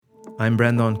I'm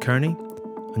Brendan Kearney,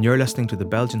 and you're listening to the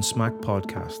Belgian Smack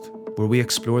podcast, where we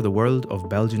explore the world of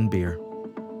Belgian beer.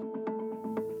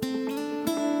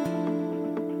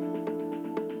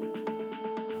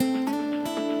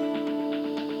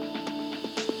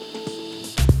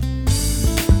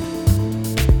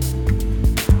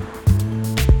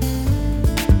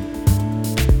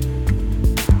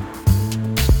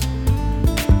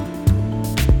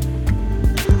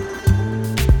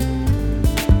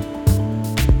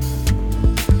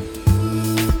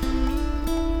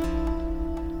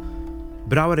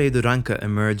 Brouwerij de Ranke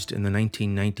emerged in the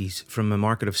 1990s from a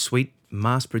market of sweet,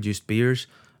 mass-produced beers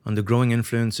and the growing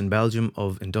influence in Belgium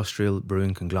of industrial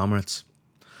brewing conglomerates.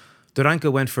 De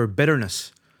Ranke went for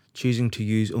bitterness, choosing to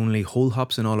use only whole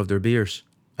hops in all of their beers,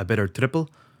 a bitter triple,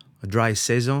 a dry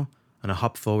saison, and a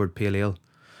hop-forward pale ale.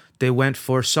 They went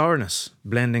for sourness,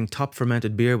 blending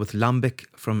top-fermented beer with lambic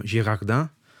from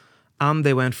Girardin, and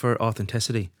they went for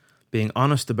authenticity, being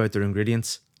honest about their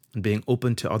ingredients and being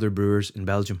open to other brewers in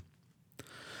Belgium.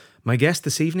 My guest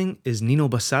this evening is Nino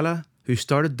Bacelle, who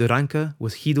started De Ranke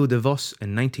with Guido de Vos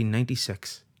in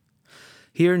 1996.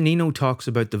 Here, Nino talks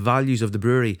about the values of the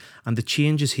brewery and the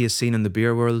changes he has seen in the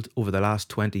beer world over the last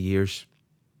 20 years.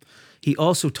 He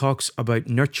also talks about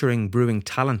nurturing brewing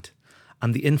talent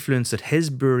and the influence that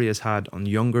his brewery has had on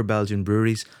younger Belgian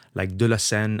breweries like De La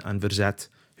Seine and Verzet,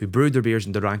 who brewed their beers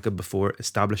in De Ranke before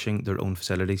establishing their own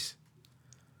facilities.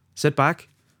 Sit back,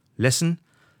 listen,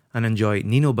 and enjoy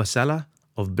Nino Bacelle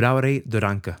of Brouwerij de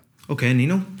Ranke. Okay,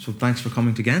 Nino, so thanks for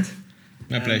coming to Ghent.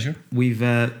 My pleasure. We've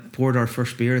poured our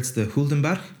first beer. It's the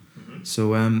Huldenberg. Mm-hmm.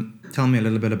 So tell me a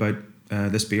little bit about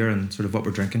this beer and sort of what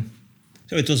we're drinking.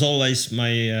 So it was always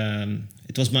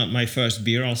my first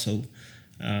beer also.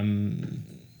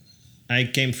 I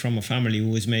came from a family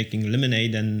who was making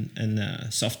lemonade and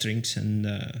soft drinks and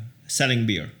selling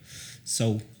beer.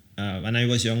 So when I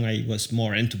was young, I was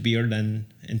more into beer than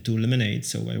into lemonade.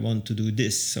 So I want to do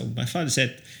this. So my father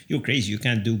said, "You're crazy. You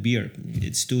can't do beer.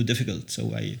 It's too difficult."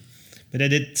 But I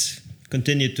did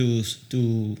continue to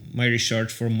my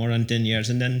research for more than 10 years.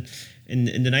 And then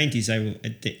in the 90s,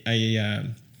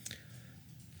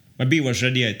 my beer was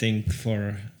ready, I think,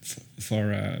 for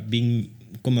being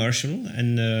commercial.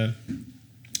 And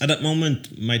at that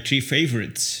moment, my three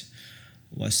favorites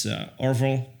was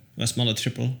Orval, Westmalle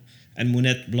Triple, and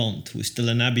Monet Blonde, who is still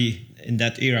an abbey in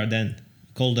that era then,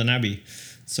 called an abbey.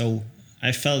 So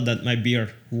I felt that my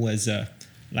beer was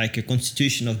like a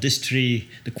constitution of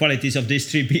the qualities of these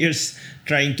three beers,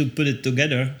 trying to put it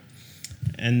together.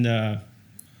 And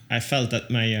I felt that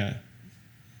my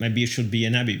beer should be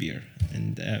an abbey beer.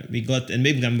 And we got in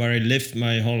Wevelgem, where I lived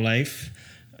my whole life,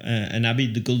 an abbey,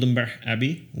 the Guldenberg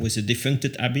Abbey, was a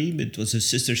defuncted abbey. It was a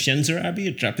Sister Schenzer Abbey,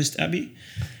 a Trappist abbey,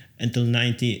 until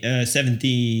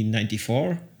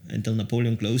 1794, until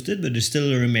Napoleon closed it, but there's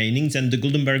still remainings. And the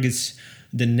Guldenberg is,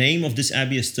 the name of this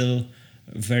abbey is still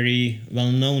very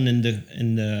well known in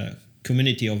the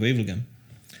community of Wevelgem.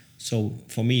 So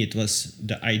for me, it was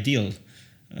the ideal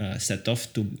set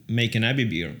off to make an abbey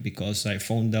beer, because I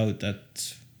found out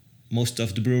that most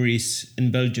of the breweries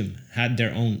in Belgium had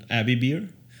their own abbey beer.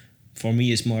 For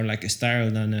me, it's more like a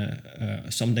style than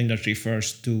something that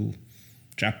refers to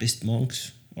Trappist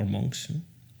monks or monks.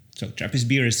 So Trappist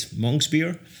beer is monk's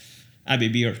beer, abbey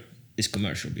beer is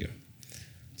commercial beer.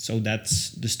 So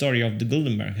that's the story of the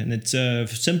Guldenberg. And it's a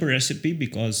simple recipe,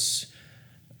 because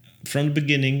from the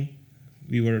beginning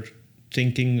we were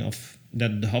thinking of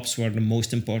that the hops were the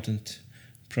most important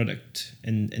product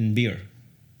in beer,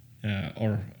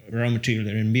 or raw material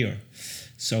in beer.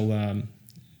 So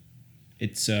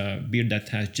it's a beer that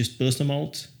has just Pilsner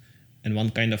malt and one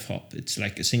kind of hop. It's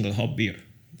like a single hop beer.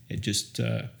 It just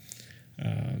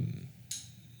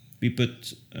we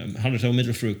put Hallertau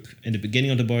Mittelfrüh in the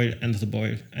beginning of the boil, end of the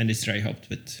boil, and it's dry hopped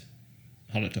with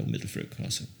Hallertau Mittelfrüh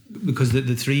also. Because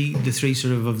the three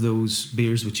sort of those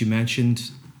beers which you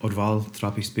mentioned, Orval,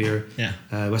 Trappist beer, yeah,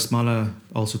 Westmalle,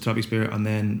 also Trappist beer, and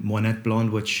then Monet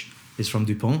Blonde, which is from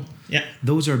Dupont. Yeah,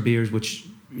 those are beers which,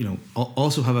 you know,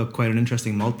 also have quite an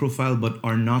interesting malt profile, but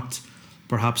are not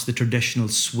perhaps the traditional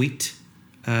sweet.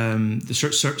 There's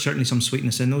certainly some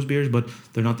sweetness in those beers, but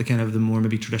they're not the more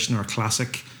maybe traditional or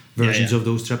classic versions of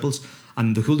those triples.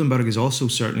 And the Huldenberg is also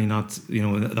certainly not,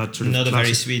 that sort of not classic. A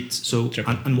very sweet. So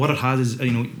and what it has is,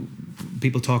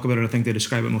 people talk about it. I think they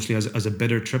describe it mostly as a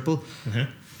bitter triple,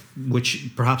 which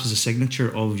perhaps is a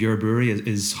signature of your brewery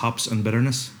is hops and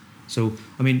bitterness. So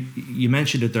I mean, you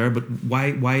mentioned it there, but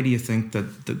why do you think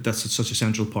that's such a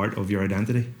central part of your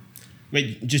identity? Well,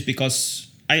 just because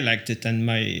I liked it, and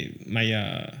my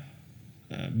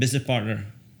business partner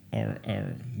or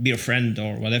beer friend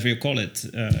or whatever you call it,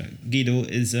 Guido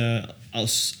is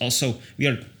Also, we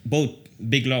are both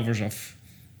big lovers of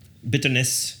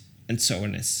bitterness and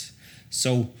sourness.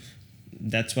 So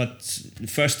that's what the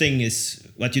first thing is.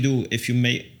 What you do if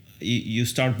you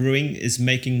start brewing is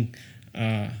making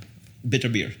bitter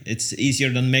beer. It's easier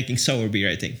than making sour beer,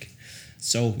 I think.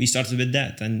 So we started with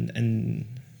that, and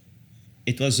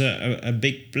it was a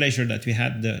big pleasure that we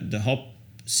had the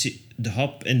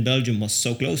hop in Belgium was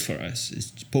so close for us.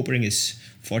 Popering is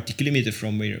 40 kilometers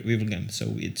from Wevelgem,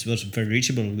 so it was very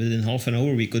reachable. Within half an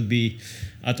hour, we could be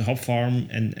at the hop farm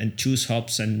and choose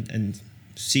hops and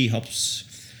see hops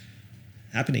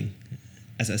happening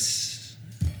as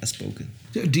spoken.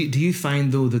 Do you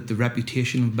find, though, that the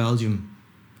reputation of Belgium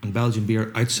and Belgian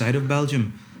beer outside of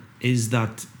Belgium is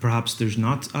that perhaps there's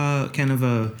not a kind of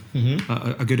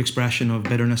a good expression of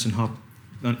bitterness and hop?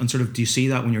 And sort of, do you see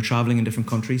that when you're traveling in different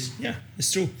countries? Yeah,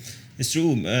 it's true. It's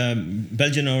true.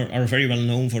 Belgians are very well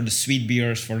known for the sweet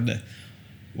beers, for the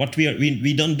what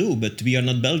we don't do, but we are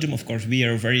not Belgium, of course. We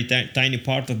are a very tiny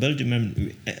part of Belgium,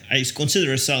 and I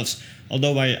consider ourselves,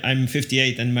 although I'm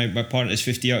 58 and my partner is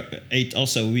 58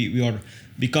 also, we are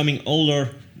becoming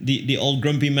older, the old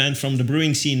grumpy man from the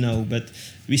brewing scene now, but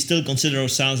we still consider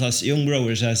ourselves as young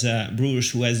growers, as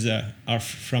brewers who are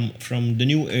from the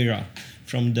new era,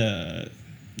 from the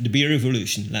beer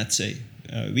revolution, let's say.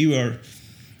 We were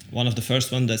one of the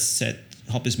first ones that said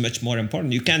hop is much more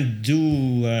important. You can't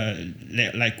do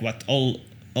like what all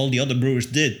the other brewers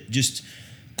did, just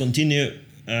continue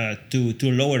to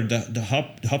lower the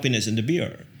hoppiness in the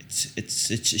beer. It's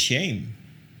a shame,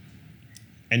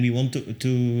 and we want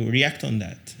to react on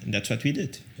that, and that's what we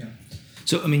did. Yeah.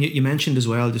 So I mean, you mentioned as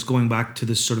well, just going back to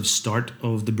this sort of start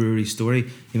of the brewery story,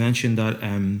 you mentioned that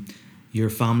your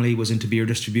family was into beer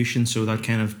distribution, so that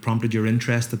kind of prompted your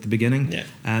interest at the beginning.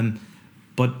 Yeah.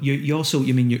 But you also,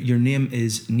 you mean your name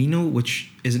is Nino, which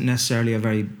isn't necessarily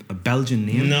a Belgian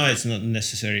name. No, it's not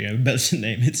necessarily a Belgian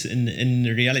name. It's in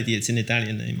reality, it's an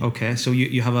Italian name. Okay, so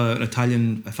you have an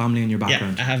Italian family in your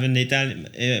background. Yeah, I have an Italian.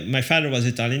 My father was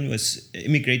Italian, was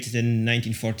immigrated in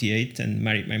 1948, and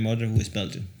married my mother, who is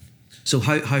Belgian. So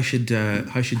how should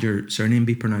your surname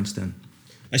be pronounced then?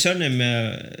 My surname,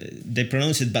 they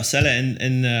pronounce it Bacelle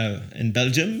in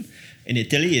Belgium. In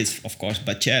Italy, it's of course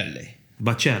Bacelle.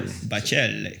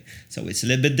 Bacelle. So it's a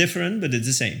little bit different, but it's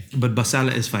the same. But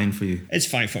Bacelle is fine for you? It's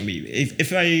fine for me.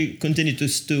 If I continue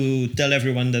to tell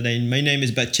everyone that my name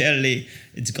is Bacelle,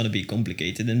 it's going to be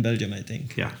complicated in Belgium, I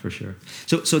think. Yeah, for sure.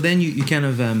 So then you kind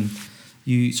of,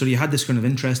 you had this kind of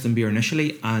interest in beer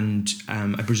initially, and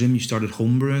I presume you started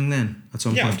homebrewing then at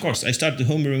some point? Yeah, of course. I started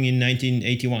homebrewing in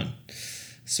 1981.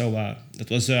 So that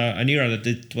was an era that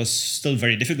it was still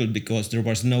very difficult because there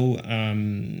was no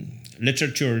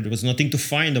literature, there was nothing to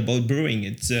find about brewing.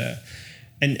 It's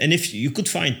and if you could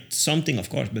find something, of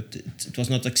course, but it was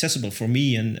not accessible for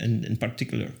me and in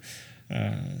particular.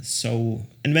 So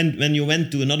when you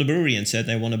went to another brewery and said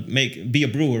I want to be a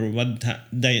brewer, what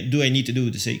do I need to do?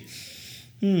 To say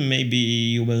maybe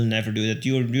you will never do that.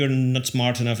 You're not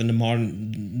smart enough, and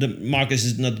the market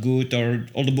is not good, or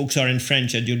all the books are in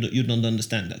French and you don't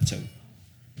understand that.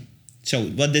 So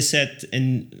what they said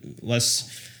was,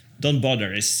 don't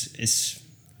bother. It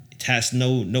has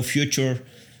no future.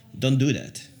 Don't do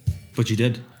that. But you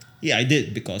did. Yeah, I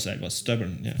did, because I was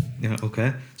stubborn. Yeah. Yeah.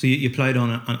 Okay. So you applied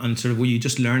on sort of, were you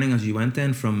just learning as you went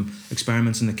then from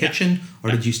experiments in the kitchen,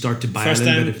 or did you start to buy a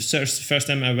little bit of? First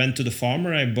time I went to the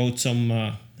farmer, I bought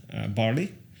some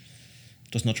barley.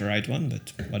 It was not the right one,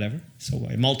 but whatever. So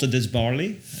I malted this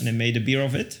barley and I made a beer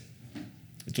of it.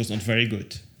 It was not very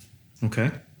good. Okay.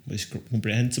 It was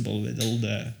comprehensible with all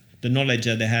the knowledge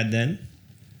that I had then.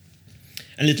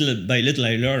 And little by little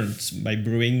I learned by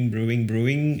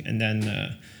brewing, and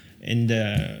then in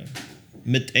the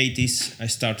mid-80s I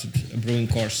started a brewing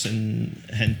course in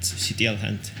Gent, CTL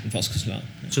Gent in Vaskerslaan.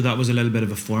 So that was a little bit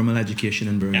of a formal education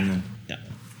in brewing then? Yeah.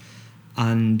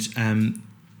 And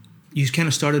you kind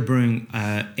of started brewing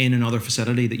in another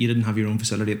facility, that you didn't have your own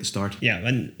facility at the start? Yeah,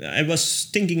 when I was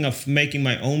thinking of making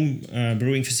my own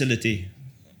brewing facility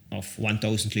of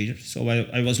 1,000 liters. So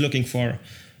I was looking for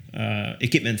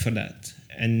equipment for that.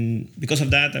 And because of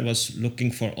that, I was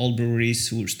looking for old breweries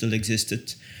who still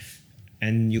existed.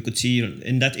 And you could see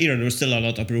in that era, there were still a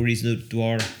lot of breweries that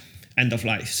were end of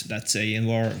life, let's say, and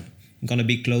were going to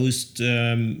be closed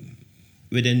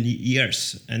within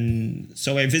years. And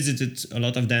so I visited a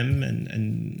lot of them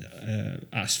and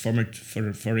asked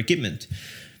for equipment.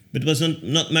 But it was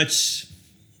not much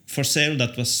for sale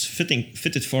that was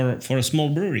fitted for a small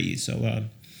brewery. So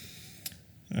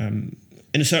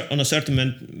on a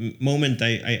certain moment,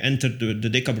 I entered the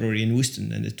Deca brewery in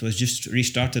Woesten, and it was just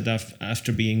restarted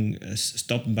after being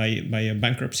stopped by a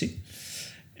bankruptcy.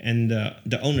 And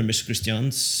the owner, Mr.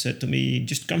 Christian, said to me,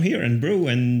 just come here and brew,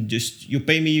 and just you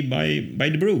pay me by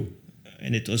the brew.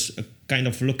 And it was a kind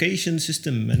of location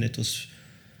system, and it was,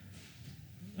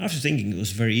 after thinking, it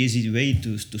was a very easy way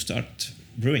to start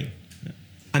brewing. Yeah.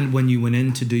 And when you went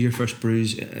in to do your first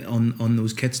brews on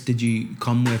those kits, did you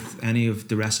come with any of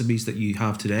the recipes that you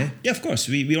have today? Yeah, of course.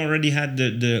 We already had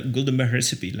the Guldenberg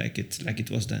recipe like it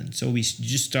was then. So we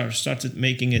just started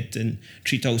making it in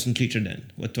 3,000 liter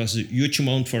then. What was a huge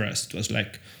amount for us. It was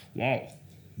like, wow,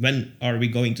 when are we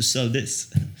going to sell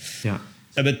this? Yeah.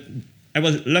 But I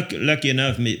was lucky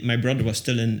enough. My brother was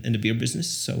still in the beer business,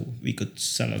 so we could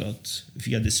sell a lot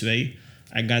via this way.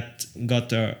 I got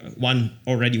one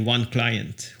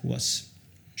client who was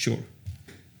sure.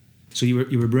 So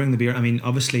you were brewing the beer. I mean,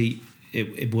 obviously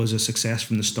it was a success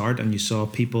from the start, and you saw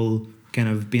people kind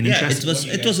of being interested.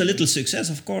 It was a little success,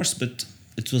 of course, but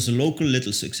it was a local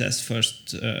little success.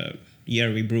 First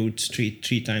year we brewed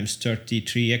three times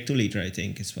 33 hectoliter. I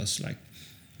think it was like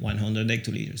 100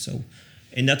 hectoliters. So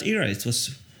in that era, it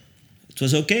was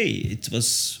okay.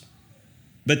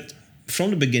 But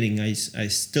from the beginning, I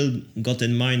still got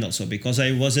in mind also, because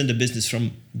I was in the business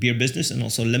from beer business and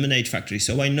also lemonade factory.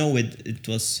 So I know it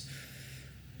was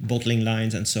bottling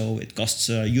lines, and so it costs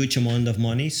a huge amount of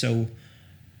money. So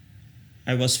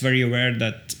I was very aware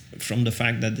that from the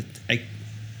fact that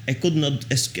I could not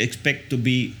expect to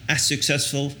be as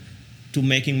successful to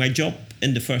making my job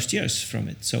in the first years from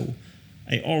it. So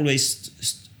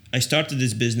I started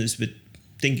this business with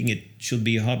thinking it should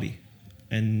be a hobby,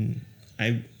 and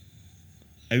I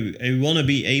want to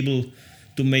be able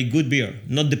to make good beer,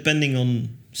 not depending on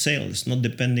sales, not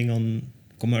depending on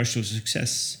commercial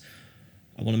success.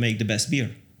 I want to make the best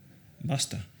beer,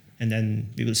 basta, and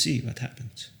then we will see what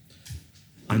happens.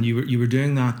 And you were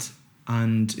doing that,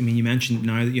 and I mean, you mentioned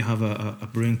now that you have a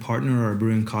brewing partner or a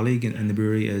brewing colleague in the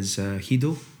brewery is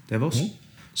Guido Devos. Mm-hmm.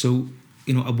 So,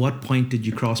 you know, at what point did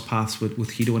you cross paths with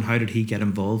Guido, and how did he get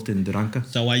involved in the Ranke?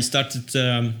 So I started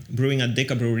brewing at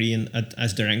Deca Brewery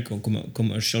as the Ranke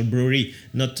commercial brewery,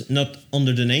 not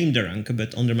under the name the Ranke,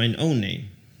 but under my own name,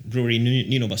 Brewery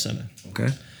Nino Bacelle. Okay.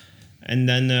 And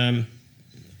then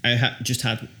I just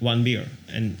had one beer,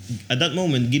 and at that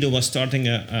moment Guido was starting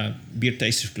a beer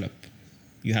tasters club.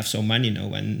 You have so many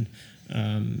now, and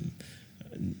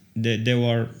they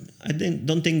were. I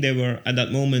don't think they were at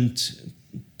that moment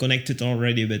connected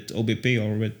already with OBP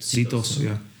or with Citos,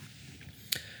 yeah.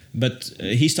 But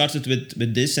he started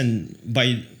with this, and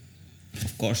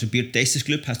of course, a beer tasters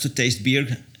club has to taste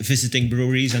beer, visiting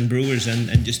breweries and brewers,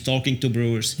 and just talking to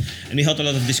brewers. And we had a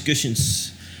lot of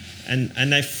discussions, and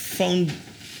I found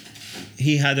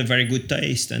he had a very good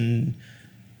taste, and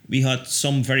we had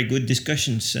some very good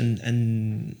discussions,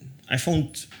 and I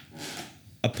found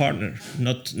a partner,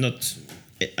 not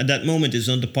at that moment. It's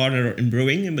not a partner in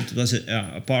brewing, but it was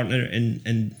a partner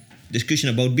in discussion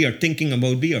about beer, thinking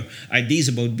about beer, ideas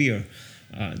about beer,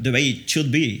 the way it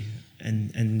should be,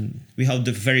 and we have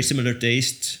the very similar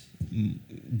taste,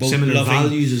 both similar loving,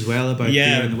 values as well about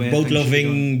beer and the way both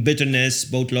loving bitterness,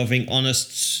 both loving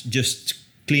honest, just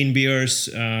clean beers,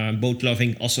 both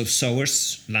loving also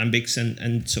sours, lambics,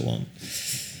 and so on.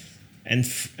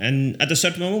 And at a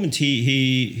certain moment,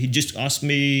 he just asked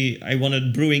me. I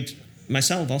wanted brewing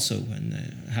myself also, and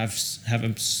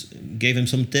gave him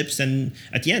some tips. And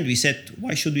at the end, we said,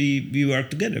 why should we work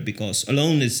together? Because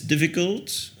alone is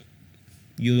difficult.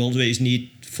 You always need,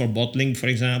 for bottling, for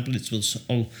example, it was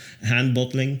all hand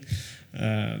bottling.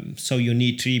 So you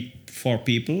need 3-4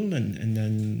 people, and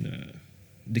then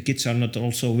the kids are not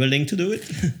also willing to do it.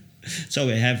 So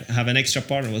we have an extra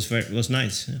partner was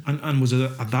nice. Yeah. And was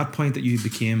it at that point that you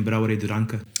became Brouwerij de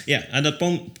Ranke? Yeah, at that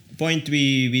point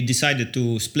we decided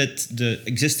to split the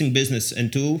existing business in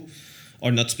two,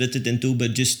 or not split it in two,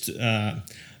 but just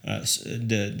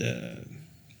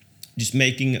just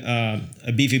making a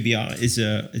BVBA is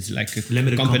like a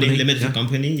limited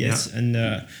company, yes, yeah. And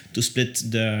to split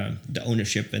the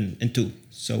ownership in two.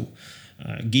 So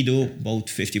Guido bought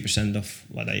 50% of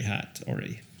what I had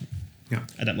already. Yeah.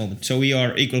 At that moment. So we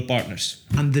are equal partners.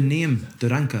 And the name, the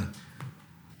Ranke?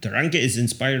 The Ranke is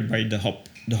inspired by the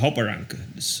hopper Ranke.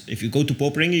 If you go to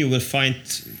Poperinge, you will find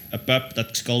a pub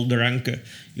that's called the Ranke.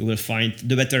 You will find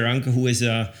the Wette Ranke, who is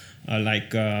a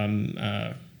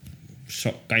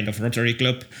kind of Rotary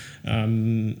club.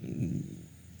 The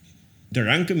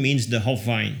Ranke means the hop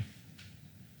vine,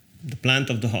 the plant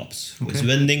of the hops. Okay. It's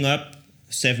winding up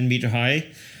 7 meter high,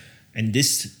 and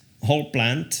this whole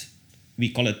plant, we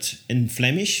call it in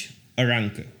Flemish a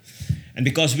Ranke. And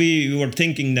because we were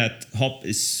thinking that hop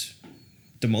is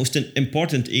the most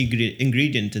important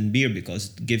ingredient in beer,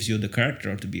 because it gives you the character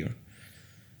of the beer.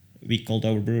 we called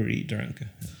our brewery the Ranke.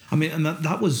 I mean, and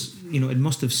that was, it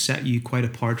must have set you quite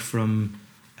apart from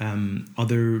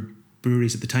other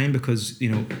breweries at the time, because,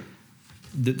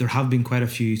 there have been quite a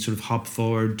few sort of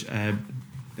hop-forward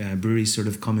breweries sort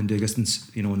of come into existence,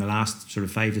 in the last sort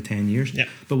of 5 to 10 years. Yeah.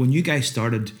 But when you guys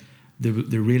started,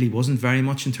 there really wasn't very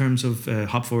much in terms of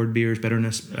hop-forward beers,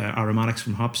 bitterness, aromatics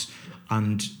from hops,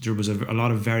 and there was a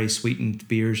lot of very sweetened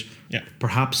beers. Yeah.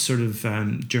 Perhaps sort of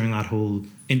during that whole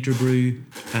interbrew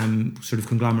sort of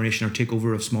conglomeration or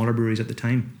takeover of smaller breweries at the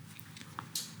time.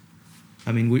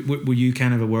 I mean, were you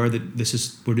kind of aware that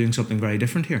we're doing something very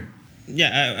different here?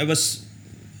 Yeah,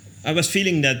 I was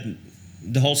feeling that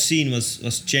the whole scene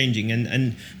was changing,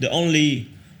 and the only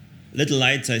little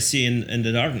lights I see in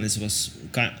the darkness was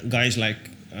guys like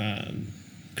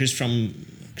Chris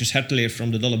Hertler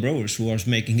from the Dollar Brewers, who was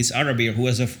making his other beer, who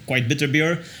has a quite bitter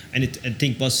beer, and I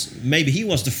think maybe he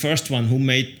was the first one who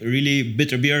made really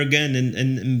bitter beer again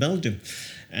in Belgium,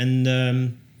 and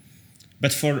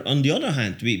but on the other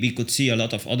hand, we could see a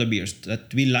lot of other beers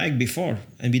that we liked before,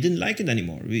 and we didn't like it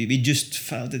anymore. We just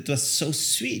felt it was so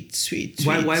sweet.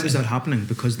 Why was that happening?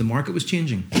 Because the market was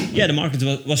changing. Yeah, the market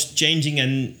was changing,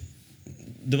 and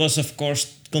there was, of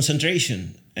course,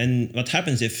 concentration. And what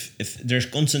happens if there's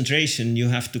concentration, you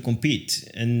have to compete.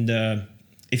 And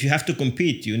if you have to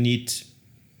compete, you need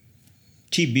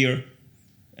cheap beer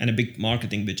and a big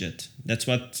marketing budget. That's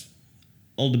what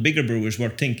all the bigger brewers were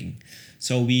thinking.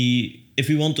 So if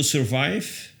we want to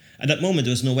survive, at that moment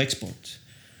there was no export.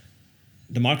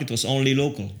 The market was only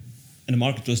local, and the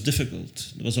market was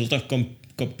difficult. There was a lot of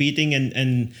competing,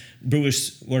 and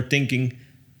brewers were thinking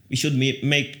we should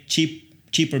make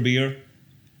cheaper beer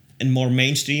and more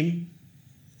mainstream,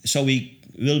 so we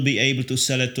will be able to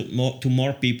sell it to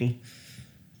more people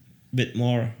with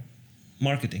more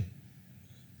marketing.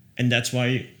 And that's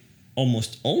why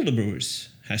almost all the brewers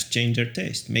has changed their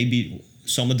taste. Maybe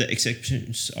some of the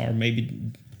exceptions are maybe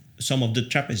some of the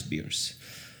Trappist beers.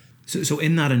 So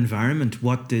in that environment,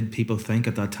 what did people think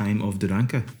at that time of the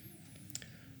Ranke?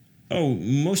 Oh,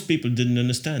 most people didn't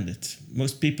understand it.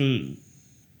 Most people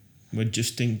were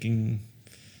just thinking,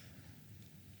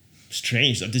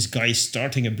 strange that this guy is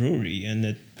starting a brewery, and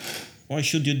that why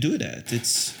should you do that?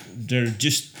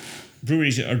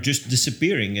 Breweries are just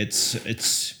disappearing. It's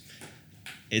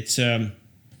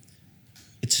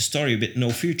a story with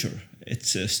no future.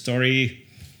 It's a story.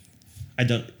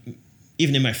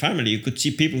 Even in my family, you could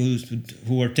see people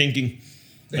who were thinking,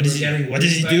 what is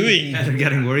he doing? They're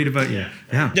getting worried about you.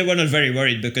 Yeah. They were not very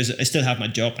worried, because I still have my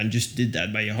job and just did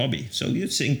that by a hobby. So you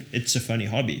think it's a funny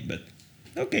hobby, but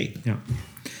okay. Yeah.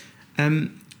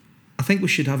 I think we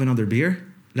should have another beer.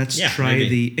 Let's try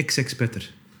maybe the XX Bitter.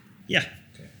 Yeah.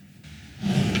 Okay.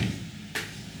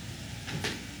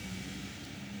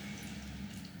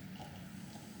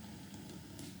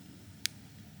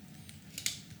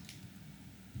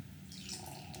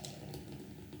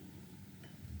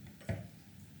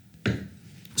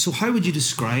 So how would you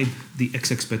describe the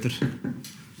XX Bitter?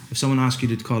 If someone asked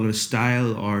you to call it a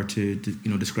style or to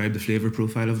describe the flavor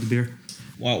profile of the beer?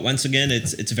 Well, once again,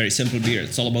 it's a very simple beer.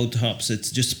 It's all about the hops. It's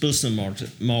just Pilsner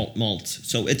malt.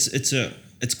 So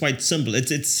it's quite simple. It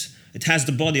has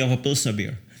the body of a Pilsner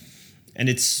beer, and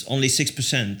it's only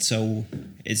 6%. So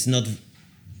it's not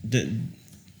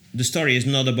the story is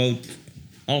not about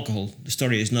alcohol. The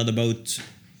story is not about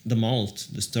the malt.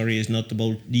 The story is not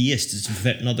about the yeast. It's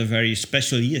not a very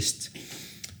special yeast.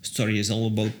 The story is all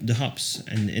about the hops,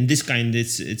 and in this kind,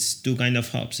 it's two kind of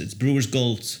hops. It's Brewer's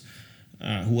Gold,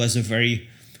 who has a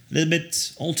little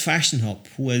bit old-fashioned hop,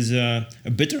 who has a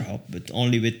bitter hop, but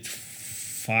only with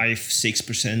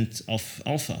 5-6% of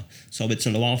alpha. So it's a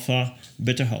low alpha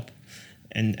bitter hop,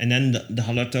 and then the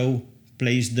Hallertau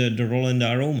plays the role in the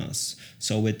aromas.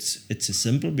 So it's a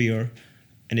simple beer,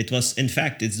 and it's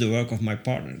the work of my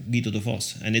partner Guido de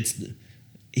Vos, and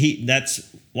that's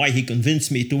why he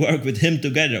convinced me to work with him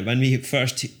together. When we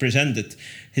first presented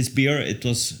his beer, it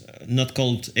was not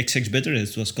called XX Bitter,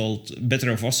 it was called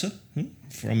Bitter Vosse,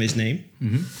 from his name.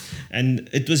 Mm-hmm. And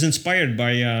it was inspired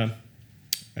by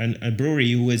a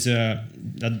brewery who is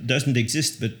that doesn't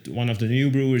exist, but one of the new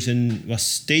brewers was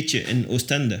Steetje in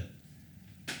Oostende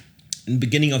in the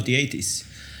beginning of the 80s.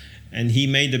 And he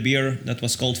made a beer that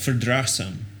was called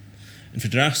Verdraagzaam. And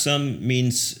Verdraagzaam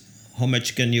means how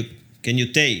much can you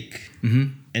take?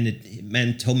 Mm-hmm. And it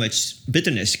meant how much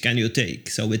bitterness can you take.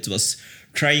 So it was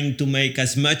trying to make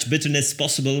as much bitterness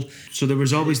possible. So there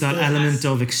was always that element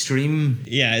of extreme.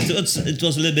 Yeah, it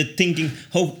was a little bit thinking,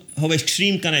 how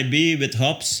extreme can I be with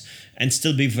hops and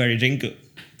still be very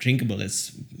drinkable?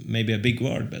 It's maybe a big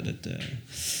word, but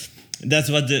that's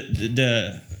what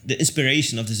the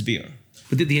inspiration of this beer.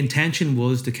 But the intention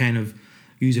was to kind of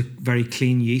use a very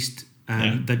clean yeast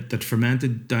that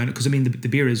fermented down, because I mean the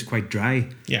beer is quite dry,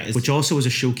 which also is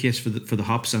a showcase for the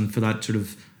hops and for that sort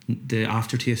of the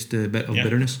aftertaste, a bit of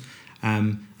bitterness.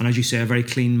 And as you say, a very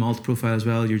clean malt profile as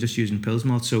well. You're just using Pils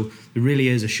malt, so it really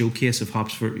is a showcase of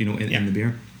hops for in the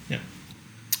beer. Yeah.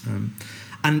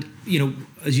 And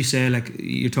as you say, like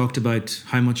you talked about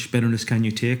how much bitterness can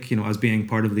you take, as being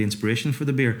part of the inspiration for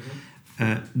the beer.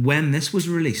 When this was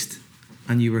released,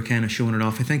 and you were kind of showing it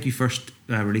off, I think you first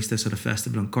released this at a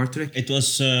festival in Kortrijk. It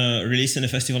was released in a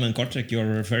festival in Kortrijk.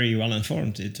 You're very well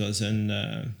informed. It was in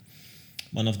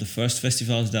one of the first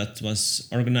festivals that was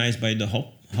organized by the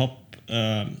hop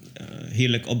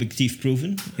Heerlijk Objectief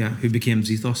Proeven. Yeah, who became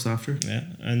Zethos after. Yeah,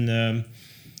 and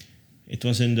it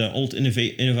was in the old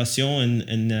Innovation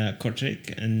in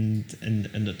Kortrijk and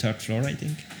the third floor, I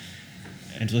think.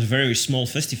 And it was a very small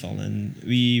festival, and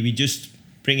we just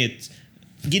bring it.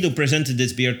 Guido presented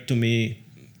this beer to me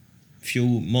a few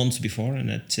months before,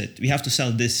 and I said, we have to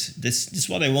sell this. This is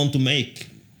what I want to make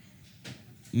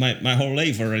my whole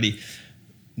life already.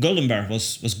 Golden Bear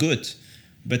was good,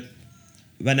 but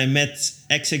when I met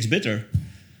XX Bitter,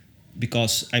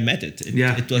 because I met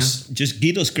it was just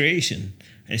Guido's creation.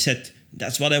 I said,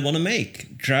 that's what I want to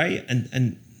make, dry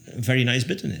and very nice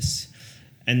bitterness.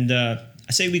 And I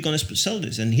say, we're going to sell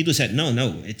this. And Guido said, no,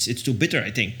 it's too bitter,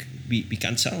 I think. We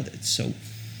can't sell it. So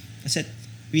I said,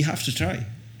 we have to try.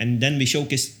 And then we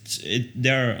showcased it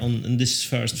there on this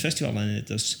first festival, and it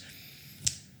was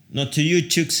not a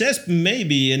huge success,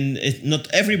 maybe, and not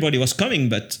everybody was coming,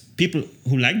 but people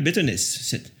who like bitterness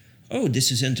said, oh,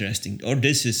 this is interesting, or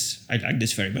I like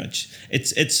this very much.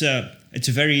 It's a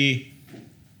very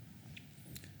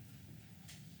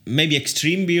maybe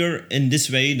extreme beer in this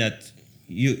way that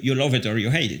you love it or you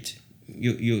hate it.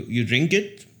 You drink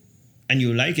it and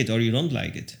you like it or you don't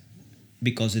like it,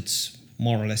 because it's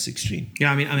more or less extreme.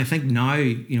 Yeah, I think now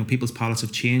people's palates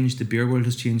have changed. The beer world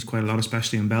has changed quite a lot,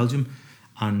 especially in Belgium,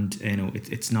 and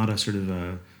it's not a sort of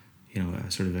a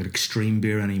sort of an extreme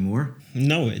beer anymore.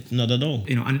 No, it's not at all.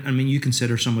 And I mean, you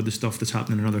consider some of the stuff that's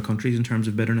happening in other countries in terms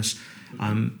of bitterness.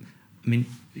 I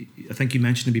think you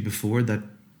mentioned to me before that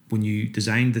when you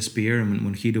designed this beer and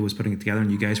when Guido was putting it together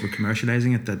and you guys were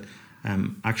commercializing it, that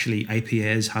actually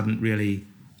IPAs hadn't really...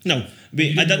 No,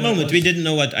 at that moment we didn't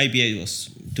know what IPA was,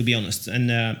 to be honest. And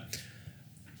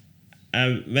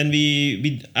when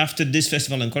we after this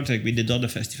festival in Kortrijk, we did other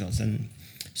festivals, and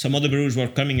some other brewers were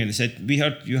coming and they said, we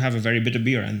heard you have a very bitter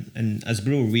beer, and as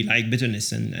brewer we like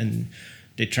bitterness, and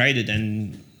they tried it,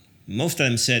 and most of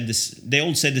them said this. They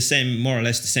all said the same, more or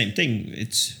less the same thing.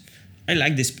 I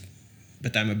like this,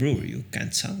 but I'm a brewer. You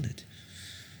can't sell it.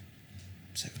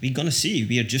 So we're gonna see.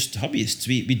 We are just hobbyists.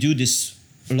 We do this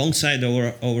alongside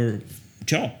our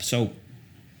job. So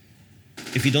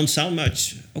if you don't sell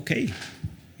much, okay,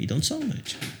 we don't sell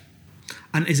much.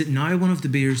 And is it now one of the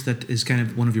beers that is kind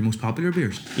of one of your most popular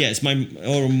beers? Yeah, it's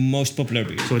our most popular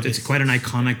beer. So it's quite an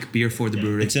iconic beer for the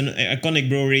brewery. It's an iconic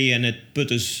brewery, and it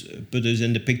put us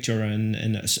in the picture,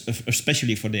 and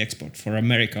especially for the export, for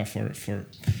America, for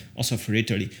also for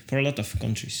Italy, for a lot of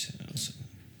countries also.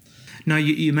 Now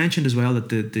you mentioned as well that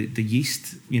the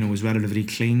yeast is relatively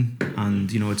clean,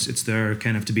 and it's there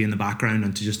kind of to be in the background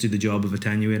and to just do the job of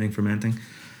attenuating, fermenting.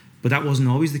 But that wasn't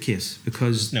always the case,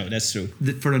 because... No, that's true.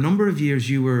 For a number of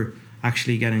years, you were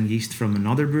actually getting yeast from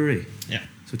another brewery. Yeah.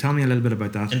 So tell me a little bit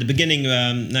about that. In the beginning,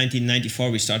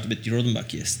 1994, we started with the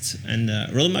Rodenbach yeast. And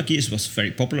Rodenbach yeast was very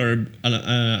popular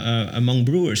among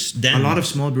brewers then. A lot of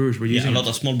small brewers were using it. Yeah, a lot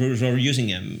of small brewers were using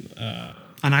them.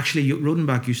 And actually,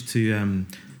 Rodenbach used to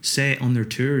say on their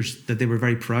tours that they were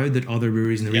very proud that other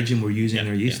breweries in the region were using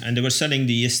their yeast. Yeah. And they were selling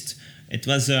the yeast. It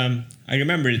was, I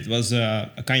remember it was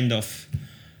a kind of...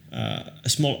 a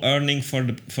small earning for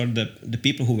the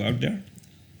people who work there.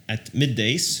 At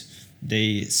middays,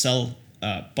 they sell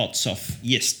pots of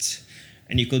yeast,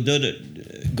 and you could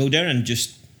go there and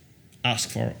just ask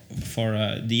for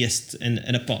the yeast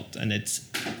in a pot. And it's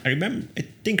I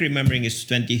think remembering is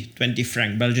 20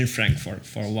 franc, Belgian franc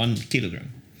for 1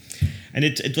 kilogram, and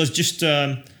it was just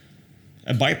a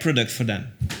byproduct for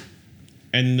them.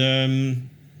 And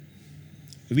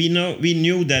we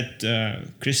knew that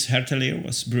Chris Hertelier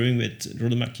was brewing with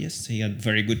Rodenbach yeast. He had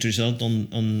very good result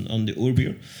on the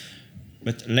Urbier.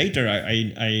 But later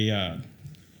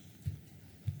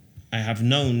I have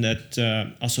known that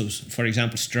also, for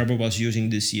example, Strubber was using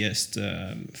this yeast.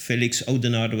 Felix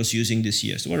Oudenaarde was using this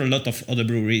yeast. There were a lot of other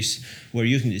breweries who were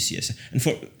using this yeast. And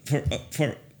for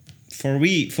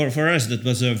us, that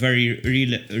was a very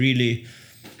really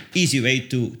easy way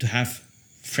to have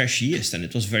fresh yeast, and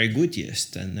it was very good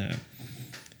yeast. And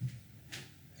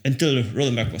until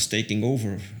Rodenbach was taking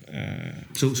over.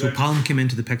 So Palm came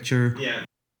into the picture. Yeah.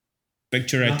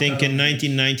 Picture, I think, in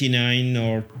 1999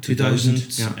 or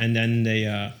 2000, yeah. and then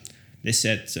they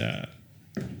said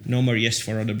no more yes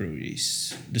for other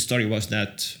breweries. The story was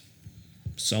that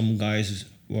some guys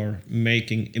were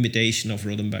making imitation of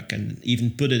Rodenbach and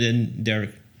even put it in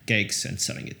their cakes and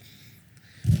selling it.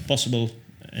 Possible.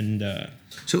 And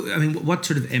so, I mean, what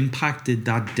sort of impact did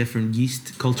that different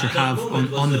yeast culture have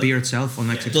on the beer itself? On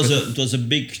it was a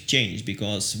big change,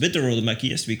 because with the Rodenbach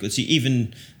yeast we could see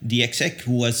even the exec,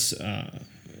 who was a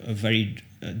very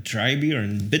dry beer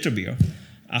and bitter beer,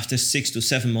 after 6 to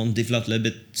 7 months developed a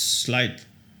little bit slight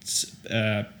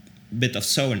bit of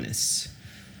sourness.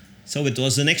 So it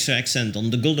was an extra accent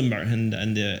on the Guldenberg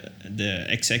and the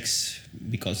XX,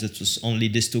 because it was only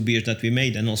these 2 beers that we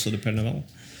made, and also the Pernod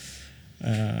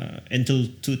until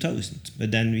 2000. But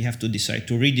then we have to decide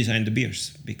to redesign the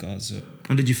beers, because...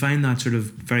 and did you find that sort of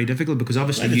very difficult? Because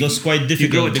obviously it was quite difficult. You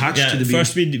grow attached to the beer.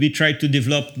 First we tried to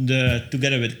develop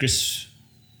together with Chris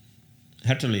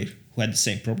Hertelier, who had the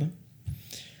same problem.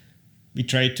 We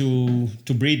tried to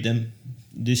breed them,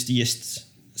 these yeasts,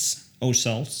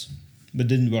 ourselves, but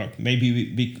didn't work. Maybe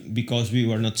because we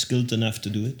were not skilled enough to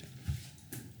do it.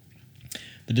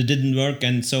 But it didn't work,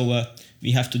 and so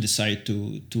we have to decide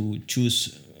to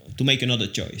choose, to make another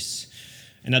choice.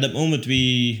 And at that moment,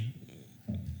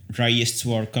 dry yeasts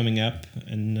were coming up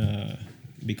and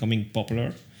becoming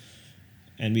popular,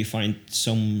 and we find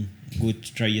some good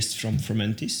dry yeasts from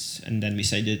Fermentis, and then we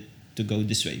decided to go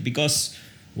this way, because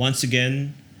once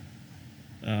again,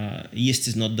 yeast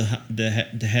is not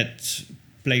the head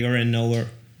player in our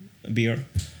beer.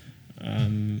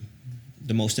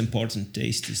 The most important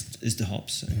taste is the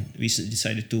hops, and we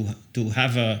decided to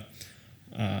have a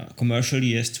commercial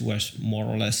yeast who was more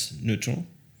or less neutral,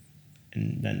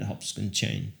 and then the hops can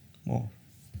change more.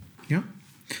 Yeah,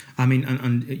 I mean,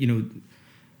 and you know,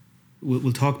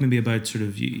 we'll talk maybe about sort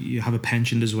of you have a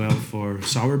penchant as well for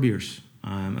sour beers,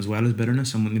 as well as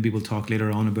bitterness, and maybe we'll talk later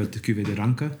on about the Cuvée de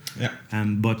Ranke. Yeah.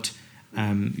 But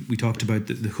we talked about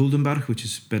the Guldenberg, which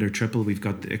is bitter triple. We've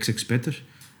got the XX bitter.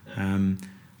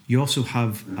 You also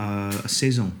have a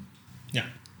saison, yeah,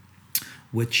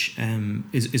 which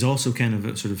is also kind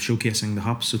of sort of showcasing the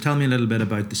hops. So tell me a little bit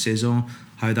about the saison,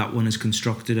 how that one is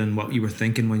constructed, and what you were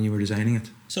thinking when you were designing it.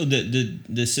 So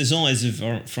the saison is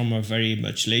from a very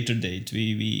much later date.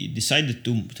 We decided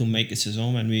to make a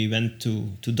saison when we went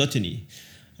to Dotteny.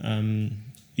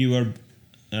 We were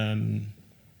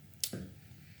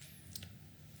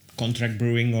contract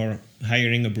brewing or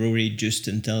hiring a brewery just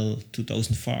until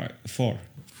 2004.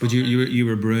 But you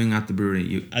were brewing at the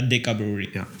brewery? At Deca Brewery,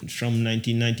 yeah, from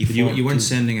 1994. But you weren't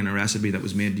sending in a recipe that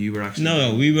was made, you were actually...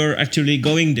 No, we were actually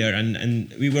going there,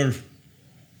 and we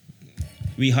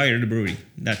hired a brewery.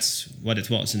 That's what it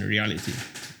was in reality.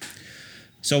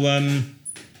 So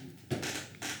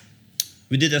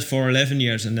we did that for 11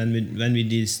 years, and then when we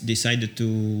decided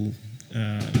to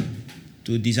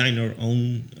design our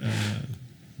own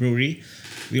brewery,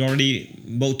 we already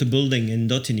bought a building in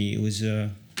Dotteny. It was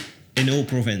in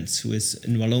Haut-Provence, who is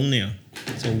in Wallonia.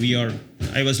 So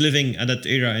I was living at that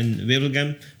era in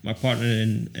Wevelgem, my partner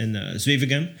in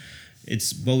Zwevegem.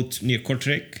 It's both near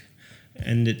Kortrijk,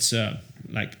 and it's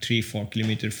like 3-4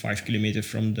 kilometers, 5 kilometers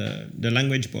from the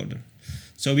language border.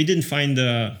 So we didn't find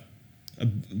a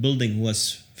building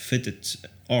was fitted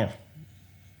or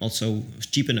also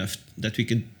cheap enough that we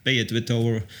could pay it with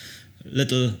our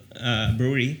little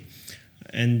brewery.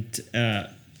 And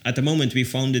at the moment we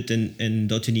found it in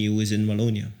Dotteny, who is in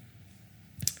Wallonia.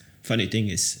 Funny thing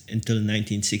is, until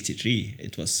 1963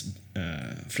 it was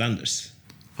Flanders.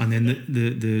 And then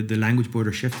the language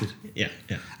border shifted. Yeah.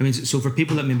 I mean, so for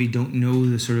people that maybe don't know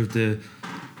the sort of the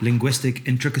linguistic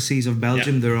intricacies of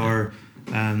Belgium, there are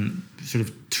sort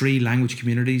of 3 language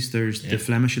communities. There's the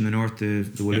Flemish in the north,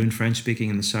 the Walloon French speaking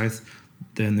in the south.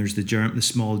 Then there's the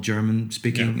small German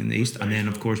speaking in the east, and then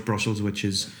of course Brussels, which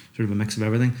is sort of a mix of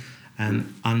everything.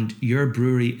 And your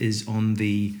brewery is on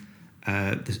the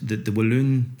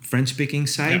Walloon French speaking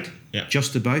side,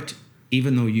 just about,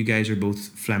 even though you guys are both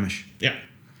Flemish. Yeah.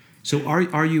 So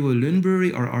are you a Walloon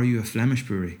brewery or are you a Flemish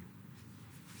brewery?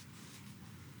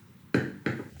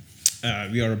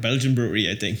 We are a Belgian brewery,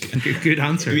 I think. Good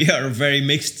answer. We are very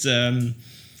mixed.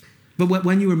 But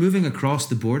when you were moving across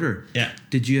the border, yeah,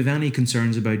 did you have any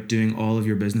concerns about doing all of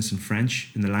your business in French,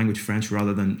 in the language French,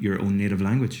 rather than your own native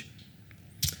language?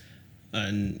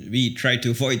 And we try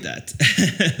to avoid that.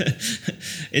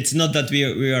 It's not that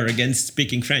we are against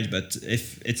speaking French, but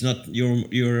if it's not your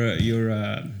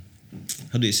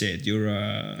how do you say it?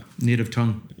 Your native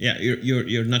tongue. Yeah,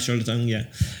 your natural tongue. Yeah,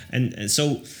 and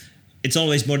so it's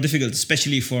always more difficult,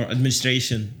 especially for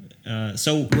administration. Well,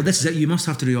 this is it. You must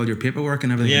have to do all your paperwork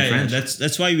and everything in French.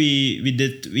 That's why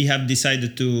we have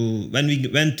decided to, when we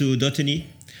went to Dauphiny,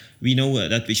 we know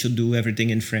that we should do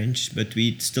everything in French, but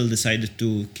we still decided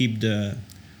to keep the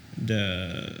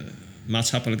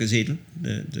maatschappelijke zetel,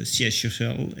 the siège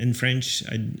social in French.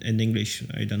 In English,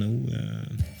 I don't know.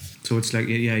 So it's like,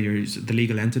 you're the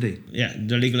legal entity. Yeah,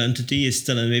 the legal entity is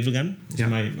still in Wevelgem. It's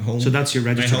my home. So that's your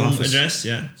registered my home office. address.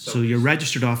 Yeah. So your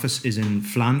registered office is in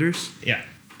Flanders. Yeah.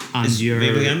 And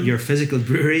your physical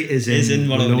brewery is in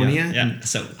Wallonia. Yeah.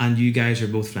 And you guys are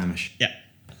both Flemish. Yeah.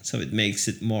 So it makes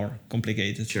it more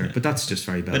complicated. Sure, but that's just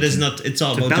very Belgian. But it's not. It's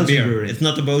all about the beer. Brewery. It's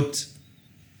not about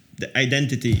the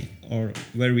identity or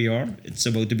where we are. It's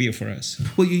about the beer for us.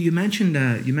 Well, you mentioned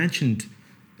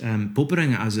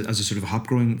Brouwerij as a sort of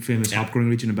famous hop growing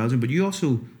region in Belgium, but you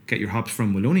also get your hops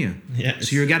from Wallonia. Yeah.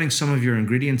 So you're getting some of your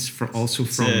ingredients from.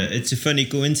 It's a funny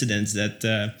coincidence that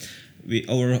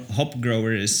our hop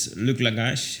grower is Luc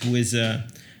Lagache, who is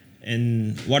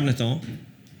in Warneton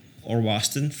or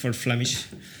Wasten for Flemish,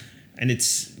 and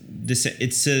it's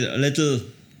a little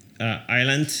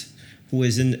island who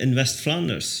is in West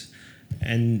Flanders,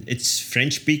 and it's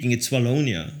French speaking. It's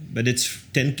Wallonia, but it's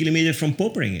 10 kilometers from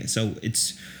Poperinge. So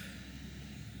it's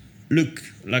Luc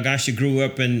Lagache grew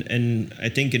up in I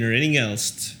think in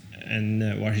Reningelst, and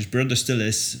where his brother still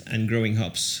is, and growing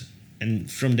hops.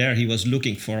 And from there, he was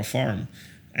looking for a farm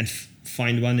and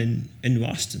find one in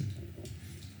Wasten,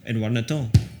 in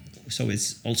Warneton. So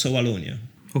it's also Wallonia.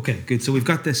 Okay, good. So we've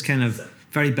got this kind of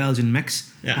very Belgian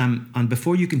mix. Yeah. And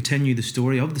before you continue the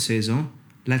story of the saison,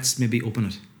 let's maybe open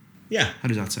it. Yeah. How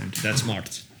does that sound? That's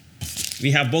smart.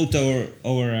 We have both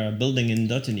our building in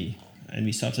Dauphiny, and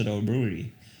we started our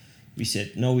brewery. We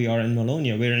said, no, we are in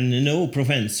Wallonia. We're in no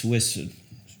province with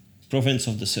province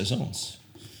of the saisons.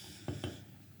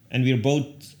 And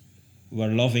we're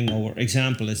loving our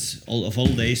example. It's of all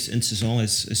days in saison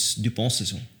is Dupont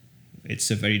saison. It's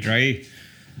a very dry,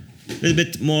 a little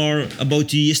bit more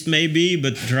about yeast maybe,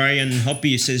 but dry and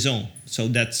hoppy saison. So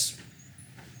that's,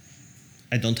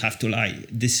 I don't have to lie.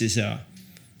 This is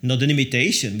not an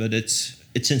imitation, but it's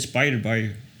inspired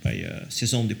by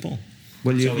Saison Dupont.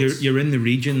 Well, you're in the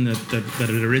region that it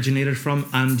originated from,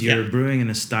 and you're brewing in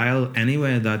a style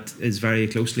anyway that is very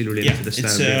closely related to the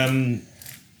style.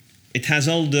 It has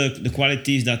all the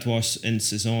qualities that was in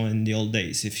Saison in the old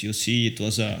days. If you see, it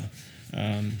was a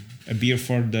beer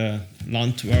for the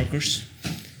land workers,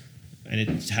 and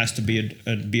it has to be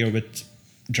a beer with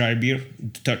dry beer,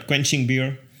 quenching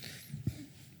beer,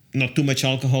 not too much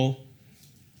alcohol,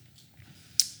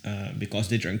 because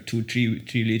they drank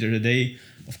 2-3 liters a day.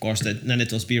 Of course, then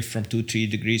it was beer from 2-3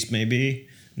 degrees maybe.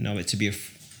 Now it's a beer.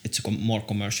 It's a more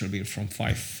commercial beer from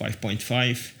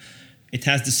 5.5. It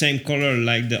has the same color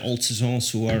like the old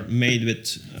saisons, who are made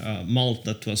with malt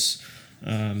that was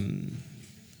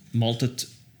malted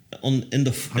in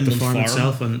the farm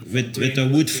itself, and with a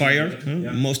wood fire.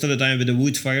 Most of the time with a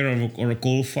wood fire or a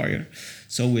coal fire.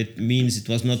 So it means it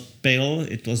was not pale.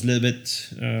 It was a little bit.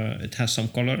 It has some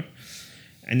color,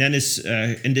 and then it's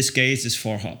in this case it's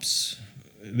 4 hops,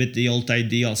 with the old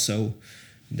idea also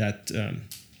that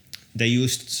they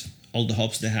used all the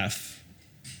hops they have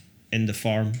in the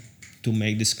farm to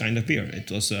make this kind of beer. It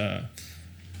was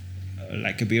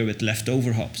like a beer with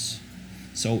leftover hops.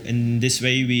 So in this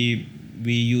way,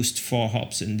 we used 4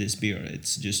 hops in this beer.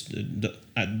 It's just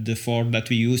the 4 that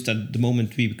we used at the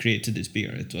moment we created this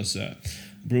beer. It was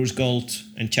Brewer's Gold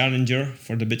and Challenger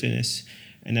for the bitterness,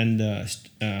 and then the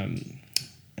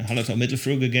a lot of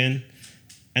Mittelfrüh again,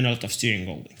 and a lot of Styrian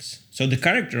Goldings. So the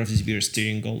character of this beer is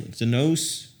Styrian Goldings. The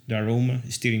nose, the aroma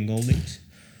is Styrian Goldings,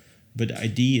 but the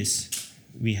idea is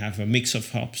we have a mix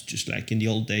of hops, just like in the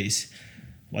old days,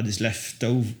 what is left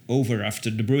over after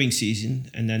the brewing season,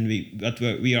 and then what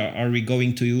we are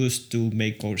going to use to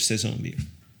make our saison beer.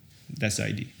 That's the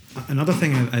idea. Another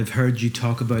thing I've heard you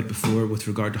talk about before with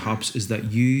regard to hops is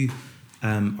that you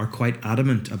are quite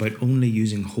adamant about only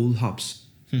using whole hops.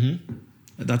 Mm-hmm.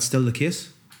 That's still the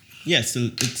case? Yeah, it's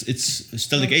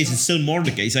still the case. It's still more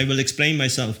the case. I will explain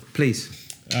myself. Please.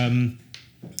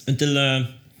 Until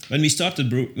when I started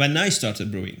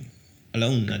brewing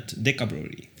alone at Deca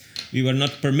Brewery, we were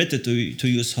not permitted to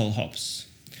use whole hops.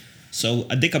 So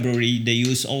at Deca Brewery, they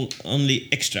use only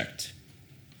extract.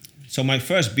 So my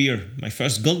first beer, my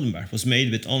first Goldenberg, was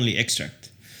made with only extract.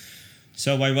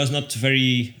 So I was not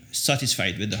very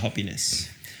satisfied with the hoppiness.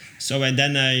 So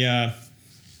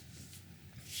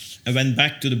I went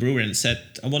back to the brewer and said,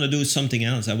 I want to do something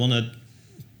else. I want to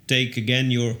take again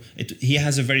he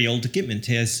has a very old equipment.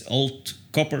 He has old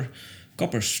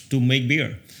coppers to make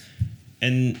beer.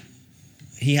 And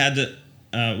he had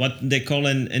what they call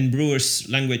in brewers'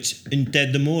 language une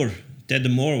tête de mort. Tête de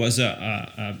mort was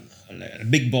a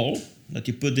big ball that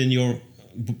you put in your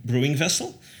brewing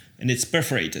vessel, and it's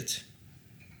perforated.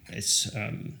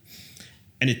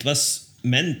 And it was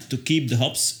meant to keep the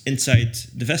hops inside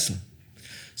the vessel.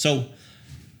 So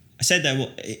I said that,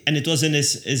 and it was in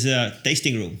his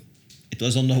tasting room. It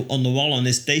was on the wall on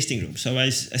his tasting room. So I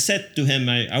said to him,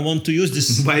 I want to use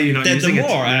this. Why are you not using it?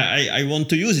 I want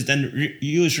to use it and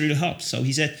use real hops. So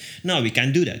he said, no, we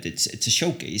can't do that. It's a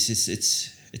showcase.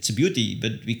 It's a beauty,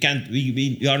 but we can't.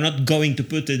 We are not going to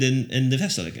put it in the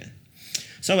vessel again.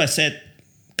 So I said,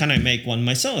 can I make one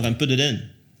myself and put it in?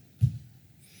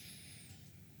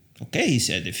 Okay, he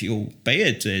said, if you pay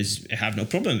it, I have no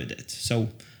problem with it. So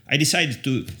I decided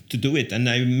to do it, and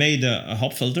I made a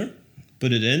hop filter,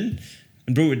 put it in,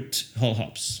 and brewed whole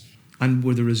hops. And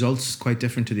were the results quite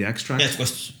different to the extract? Yeah,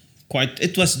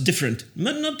 it was different,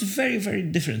 but not very, very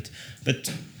different.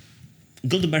 But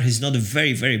Guldenberg is not a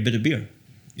very, very bitter beer.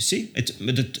 You see,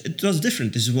 it was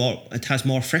different. It has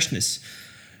more freshness,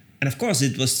 and of course,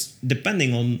 it was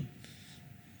depending on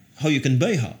how you can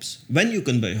buy hops, when you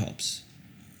can buy hops.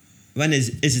 When is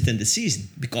it in the season?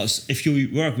 Because if you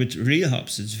work with real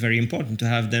hops, it's very important to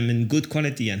have them in good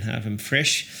quality and have them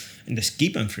fresh, and just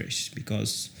keep them fresh.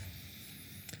 Because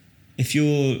if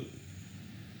you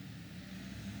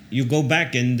go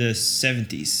back in the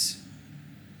 70s,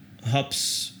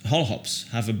 whole hops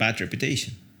have a bad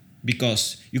reputation,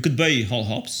 because you could buy whole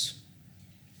hops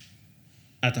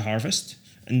at the harvest,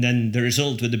 and then the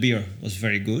result with the beer was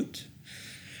very good,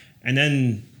 and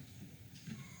then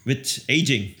with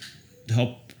aging, the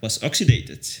hop was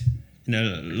oxidated in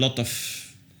a lot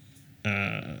of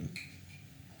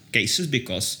cases,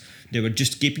 because they were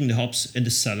just keeping the hops in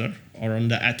the cellar or on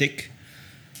the attic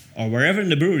or wherever in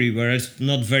the brewery where it's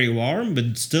not very warm,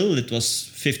 but still it was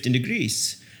 15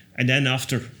 degrees. And then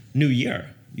after New Year,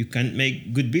 you can't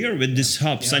make good beer with these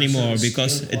hops anymore,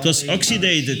 because it was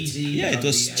oxidated. It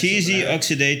was cheesy,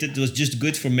 oxidated. It was just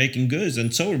good for making goods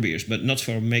and sour beers, but not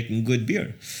for making good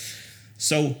beer.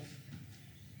 So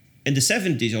in the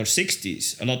 70s or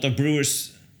 60s, a lot of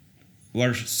brewers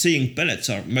were seeing pellets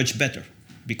are much better,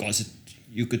 because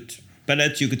you could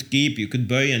keep, you could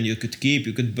buy, and you could keep,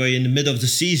 you could buy in the middle of the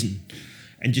season,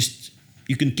 and just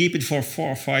you can keep it for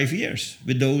 4 or 5 years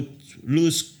without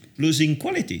losing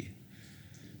quality.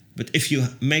 But if you're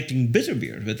making bitter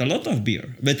beer with a lot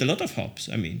of hops,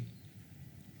 I mean,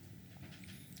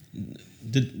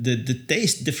 the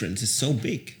taste difference is so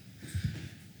big.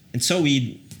 And so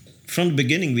from the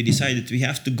beginning, we decided we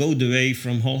have to go the way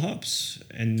from whole hops.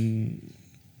 And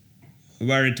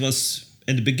where it was,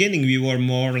 in the beginning, we were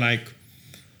more like,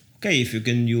 okay, if you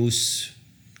can use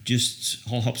just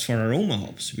whole hops for aroma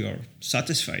hops, we are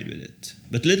satisfied with it.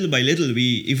 But little by little,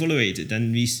 we evaluated,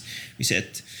 and we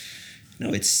said,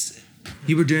 no, it's...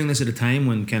 You were doing this at a time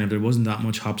when kind of there wasn't that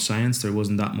much hop science, there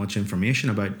wasn't that much information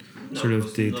about sort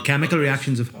of the chemical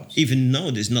reactions of hops. Even now,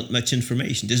 there's not much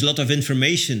information. There's a lot of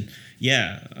information,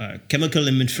 chemical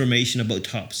information about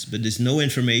hops, but there's no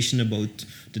information about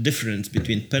the difference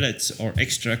between pellets or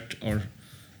extract or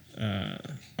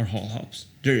whole hops.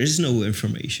 There is no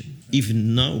information.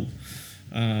 Even now,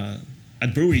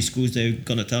 at brewery schools, they're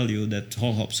gonna tell you that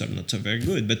whole hops are not so very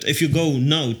good. But if you go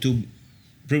now to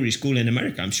brewery school in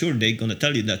America, I'm sure they're gonna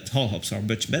tell you that whole hops are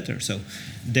much better. So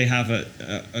they have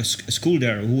a school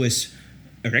there who is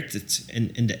erected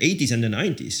in the 80s and the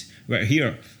 90s, where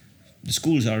here the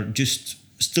schools are just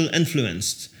still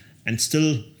influenced and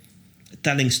still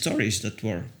telling stories that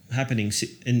were happening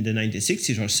in the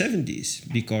 1960s or 70s,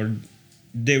 because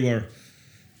they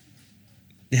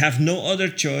have no other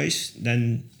choice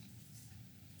than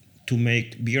to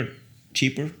make beer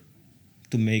cheaper,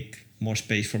 to make more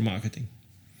space for marketing.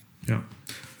 Yeah.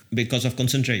 Because of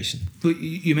concentration. But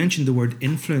you mentioned the word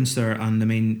influence there, and I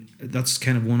mean, that's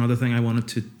kind of one other thing I wanted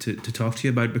to talk to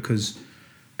you about, because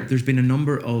there's been a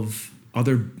number of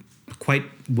other quite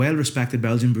well-respected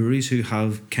Belgian breweries who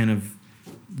have kind of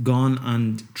gone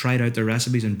and tried out their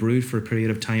recipes and brewed for a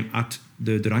period of time at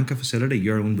the Ranke facility,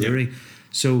 your own brewery. Yep.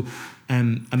 So,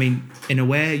 I mean, in a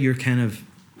way, you're kind of,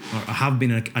 or have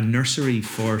been a nursery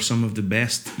for some of the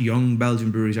best young Belgian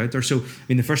breweries out there. So, I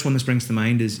mean, the first one that springs to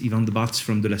mind is Yvan de Bats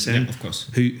from De La Seine, of course,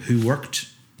 who worked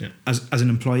as an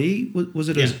employee. Was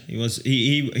it? Yeah, he was.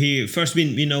 He first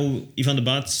we know Yvan de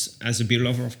Bats as a beer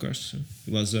lover, of course.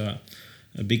 He was a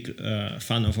big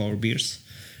fan of our beers,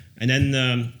 and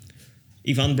then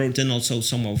Yvan brought in also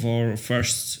some of our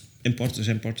first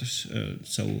importers.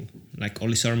 So like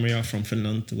Olli Sormia from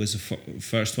Finland was the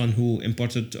first one who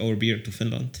imported our beer to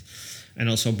Finland, and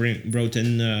also brought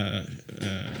in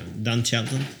Dan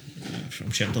Shelton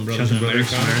from Shelton Brothers in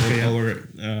America, or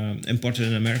imported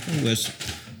in America,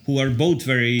 who are both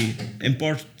very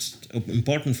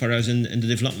important for us in the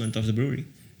development of the brewery.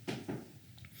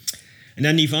 And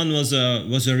then Ivan was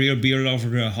a real beer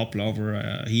lover, a hop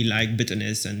lover. He liked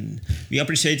bitterness, and we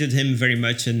appreciated him very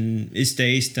much and his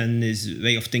taste and his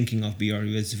way of thinking of beer.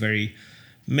 He was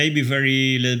maybe a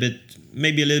little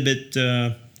bit.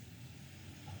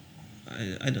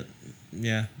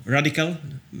 Radical,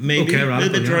 maybe okay, a little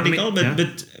bit radical, I mean,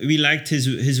 but we liked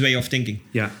his way of thinking.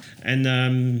 Yeah,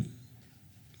 and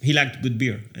he liked good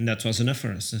beer, and that was enough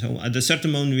for us. So at a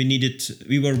certain moment,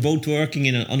 we were both working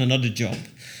on another job.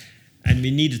 And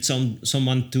we needed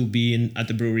someone to be at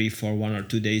the brewery for 1 or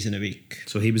 2 days in a week.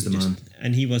 So he was the man.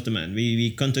 And he was the man.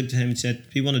 We contacted him and said,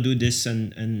 we want to do this.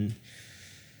 And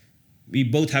we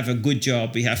both have a good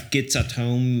job. We have kids at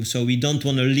home. So we don't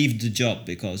want to leave the job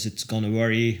because it's going to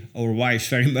worry our wives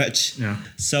very much. Yeah.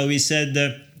 So we said,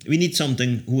 we need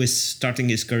something who is starting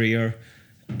his career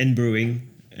in brewing.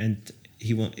 And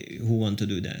who want to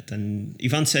do that. And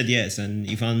Ivan said yes. And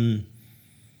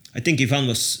I think Ivan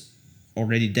was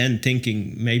already then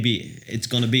thinking maybe it's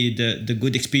going to be the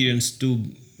good experience to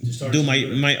do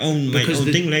my own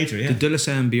thing later. Yeah. The de la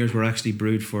Seine beers were actually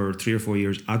brewed for 3 or 4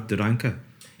 years at the Ranke.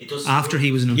 After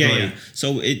he was an employee. Yeah.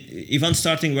 So Ivan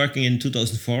starting working in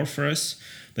 2004 for us,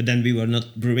 but then we were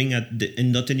not brewing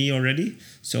in Dotteny already.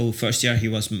 So first year he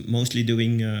was mostly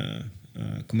doing a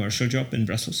commercial job in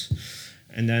Brussels.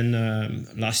 And then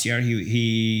last year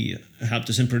he helped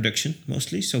us in production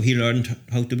mostly. So he learned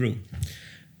how to brew.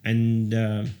 And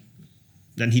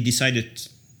then he decided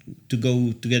to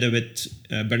go together with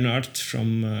Bernard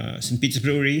from St. Peter's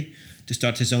Brewery to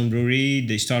start his own brewery.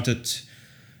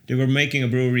 They were making a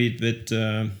brewery with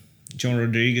John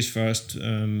Rodriguez first,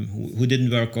 who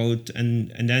didn't work out.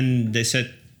 And then they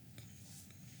said,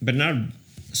 Bernard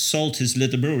sold his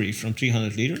little brewery from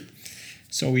 300 liter.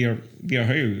 So we are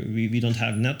here. We don't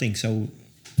have nothing. And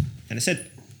I said,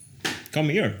 come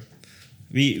here.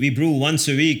 We brew once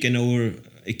a week in our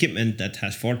equipment that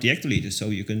has 40 hectoliters, so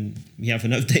we have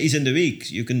enough days in the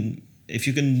week. If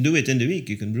you can do it in the week,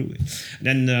 you can brew it.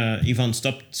 Then Ivan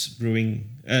stopped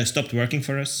working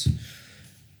for us,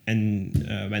 and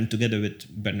went together with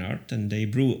Bernard, and they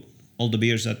brew all the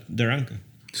beers at the Ranke.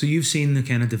 So you've seen the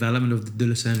kind of development of the de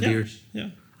la Seine beers. Yeah.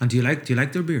 And do you like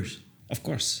their beers? Of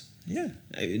course. Yeah,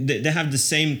 they have the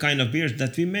same kind of beers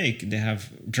that we make. They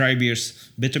have dry beers,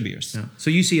 bitter beers. Yeah.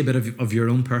 So you see a bit of your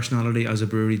own personality as a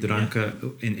brewery, the Ranke,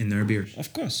 in their beers.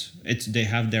 Of course, they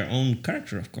have their own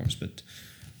character, of course, but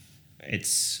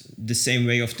it's the same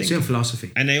way of thinking, same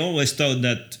philosophy. And I always thought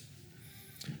that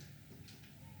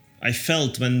I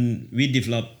felt when we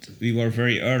developed, we were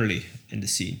very early in the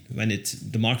scene when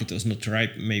the market was not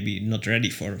ripe, maybe not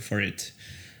ready for it.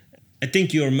 I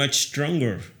think you're much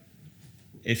stronger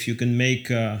if you can make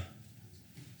a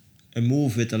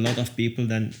move with a lot of people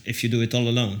than if you do it all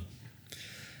alone.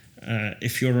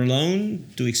 If you're alone,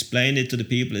 to explain it to the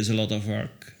people is a lot of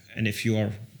work. And if you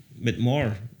are with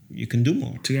more, you can do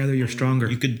more. Together you're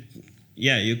stronger. You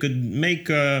could make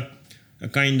a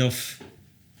kind of,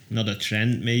 not a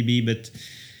trend maybe, but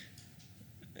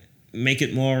make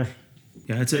it more.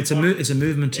 Yeah, it's a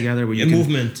movement together. Where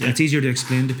movement. It's easier to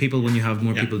explain to people when you have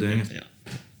more people doing it. Yeah.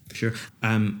 Sure.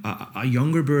 A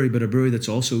younger brewery, but a brewery that's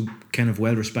also kind of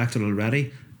well respected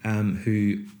already,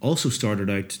 who also started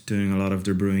out doing a lot of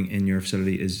their brewing in your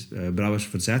facility is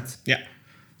Brouwerij. Yeah.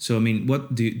 So I mean,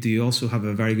 what do you also have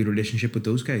a very good relationship with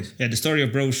those guys? Yeah, the story of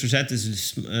Brouwerij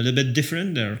is a little bit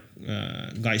different. They're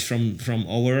guys from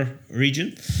our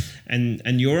region,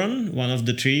 and Joran, one of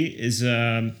the three, is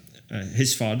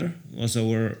his father was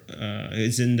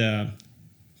is in the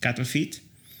cattle feed.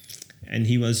 And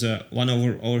he was one of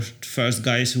our first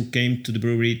guys who came to the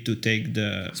brewery to take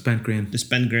the spent grain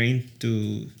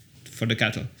for the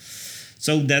cattle.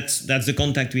 So that's the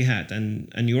contact we had. And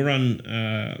Joran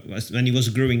when he was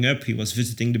growing up, he was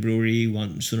visiting the brewery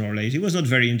sooner or later. He was not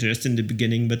very interested in the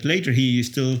beginning, but later he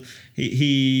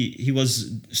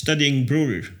was studying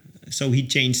brewery, so he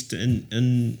changed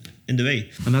in the way.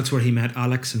 And that's where he met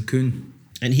Alex and Koen.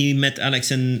 And he met Alex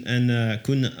and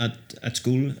Koen at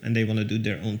school, and they want to do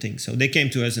their own thing. So they came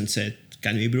to us and said,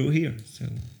 "Can we brew here?" So.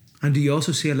 And do you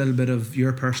also see a little bit of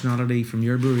your personality from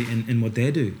your brewery in what they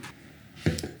do?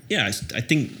 Yeah, I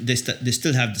think they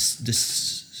still have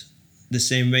the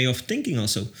same way of thinking.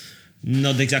 Also,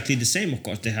 not exactly the same, of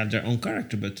course. They have their own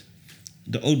character, but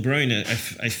the oat brewing,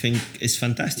 I think, is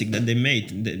fantastic that they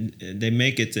made. They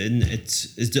make it, and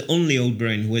it's the only oat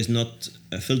brewing who is not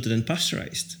filtered and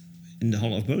pasteurized in the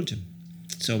whole of Belgium.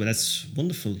 So that's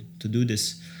wonderful to do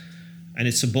this and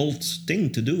it's a bold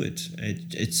thing to do it.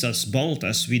 It's as bold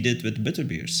as we did with bitter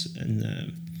beers, and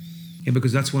Yeah,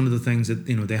 because that's one of the things that,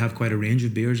 they have quite a range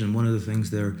of beers, and one of the things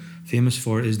they're famous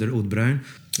for is their Oud Bruin.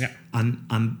 yeah.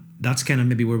 And that's kind of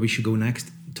maybe where we should go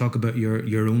next. Talk about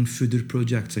your own foeder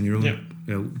projects and your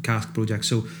own cask projects.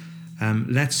 So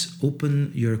let's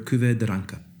open your Cuvée de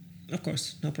Ranke. Of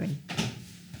course, no problem.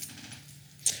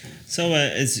 So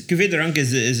Cuvée de Ranke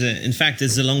in fact,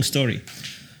 it's a long story.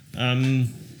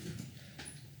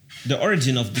 The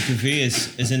origin of the cuvée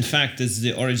is in fact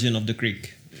the origin of the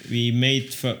creek.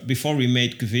 Before we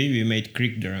made cuvée, we made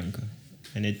Creek de Ranke,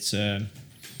 and it's the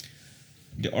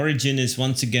origin is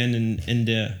once again in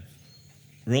the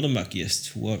Rodenbach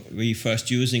yeast, what we first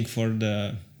using for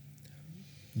the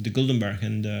Guldenberg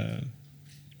and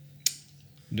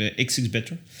the XX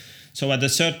bitter. So at a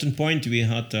certain point, we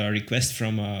had a request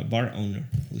from a bar owner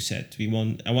who said, I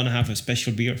want to have a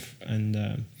special beer,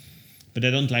 and but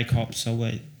I don't like hops, so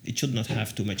it should not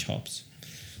have too much hops.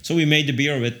 So we made the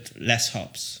beer with less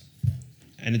hops,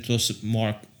 and it was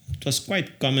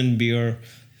quite common beer,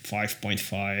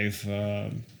 5.5,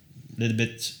 a little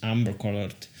bit amber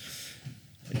colored.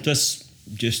 It was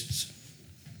just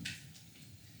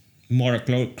more a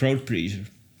crowd pleaser.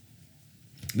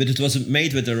 But it was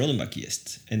made with the Rodenbach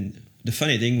yeast. And the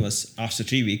funny thing was, after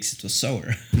 3 weeks, it was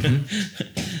sour.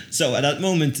 Mm-hmm. So at that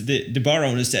moment, the bar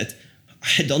owner said,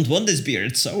 I don't want this beer,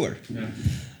 it's sour. Yeah.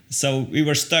 So we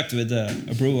were stuck with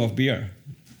a brew of beer.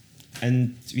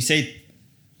 And we said,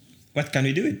 what can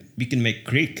we do? We can make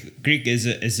Creek. Creek is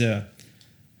a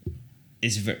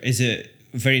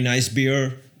very nice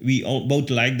beer. We all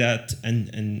both like that,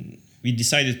 and we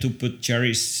decided to put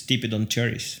cherries, steep it on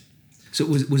cherries. So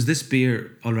was this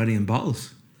beer already in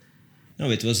bottles?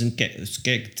 No, it wasn't. It was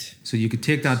caked. So you could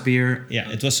take that beer. Yeah,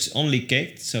 it was only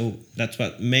caked, so that's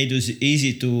what made it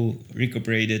easy to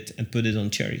recuperate it and put it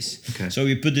on cherries. Okay. So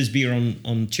we put this beer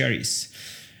on cherries,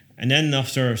 and then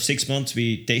after 6 months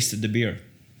we tasted the beer.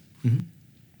 Mm-hmm.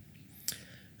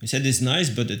 We said it's nice,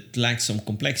 but it lacks some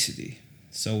complexity.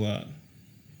 So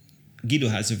Guido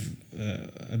has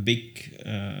a big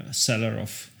cellar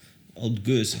of old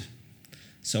goose.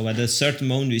 So at a certain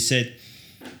moment we said,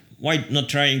 why not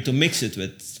trying to mix it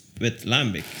with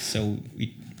lambic? So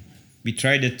we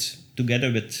tried it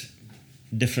together with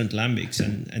different lambics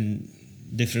and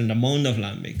different amount of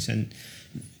lambics, and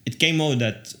it came out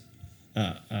that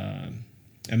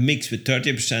a mix with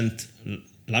 30%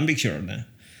 lambic Chardonnay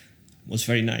was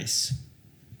very nice.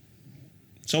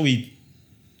 So we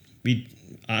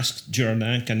asked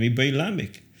Chardonnay, can we buy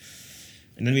lambic?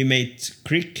 And then we made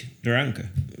Creek de Ranke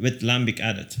with lambic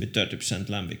added, with 30%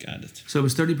 lambic added. So it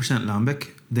was 30% lambic,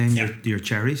 then your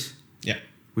cherries? Yeah.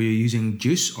 Were you using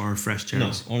juice or fresh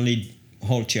cherries? No, only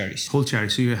whole cherries. Whole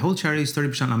cherries. So your whole cherries,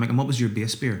 30% lambic. And what was your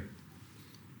base beer?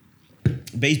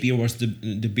 Base beer was the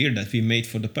beer that we made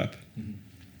for the pub. Mm-hmm.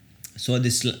 So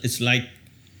it's like,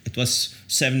 it was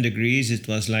 7 degrees. It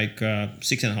was like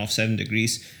 6.5, 7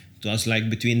 degrees. It was like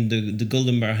between the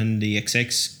Guldenberg and the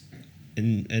XX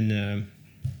in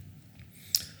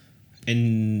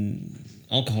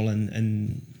alcohol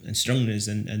and strongness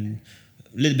and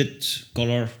a little bit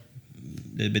color,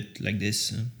 a little bit like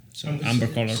this. So amber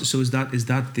color. So is that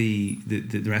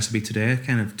the recipe today,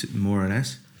 kind of more or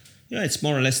less? Yeah, it's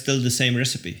more or less still the same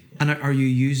recipe. And are you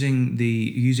using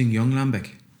young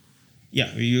lambic? Yeah,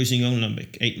 we're using young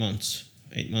lambic, 8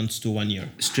 months to 1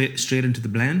 year. Straight into the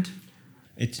blend?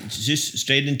 It's just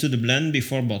straight into the blend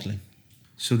before bottling.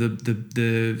 So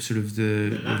the sort of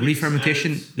the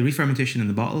re-fermentation in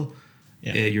the bottle,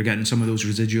 you're getting some of those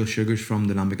residual sugars from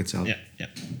the lambic itself. Yeah.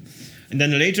 And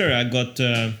then later I got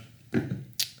a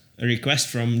request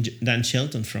from Dan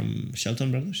Shelton from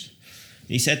Shelton Brothers.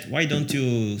 He said, why don't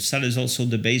you sell us also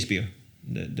the base beer?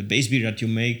 The base beer that you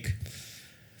make.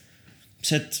 I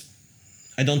said,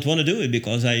 I don't want to do it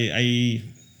because I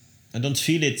don't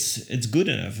feel it's good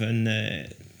enough, and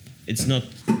it's not.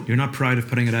 You're not proud of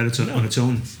putting it out on its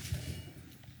own.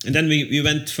 And then we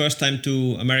went first time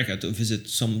to America to visit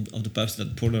some of the pubs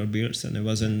that pour our beers, and I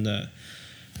was in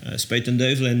Spuyt en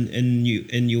Duyvel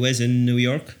in US in New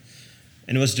York,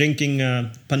 and I was drinking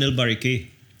Panil Barriquet.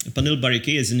 Panil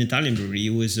Barriquet is an Italian brewery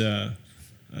who is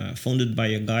founded by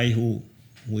a guy who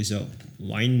is a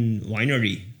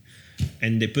winery,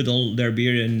 and they put all their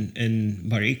beer in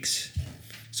barriques,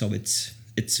 so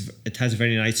it has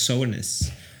very nice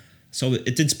sourness. So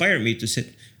it inspired me to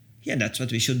say, yeah, that's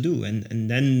what we should do. And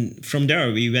then from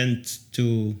there we went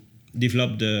to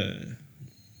develop the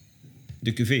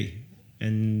cuvée.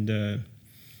 And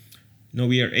now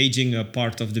we are aging a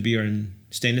part of the beer in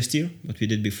stainless steel, what we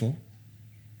did before,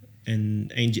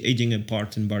 and aging a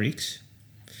part in barriques.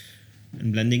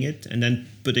 and blending it, and then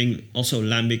putting also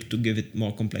lambic to give it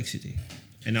more complexity.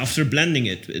 And after blending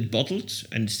it, it bottled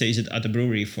and stays it at the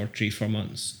brewery for 3-4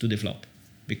 months to develop.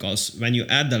 Because when you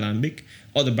add the lambic,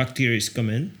 other bacteria come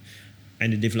in,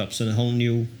 and it develops a whole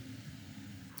new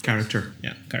character.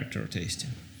 Yeah, character or taste. Yeah.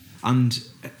 And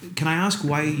can I ask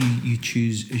why you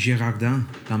choose Girardin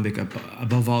lambic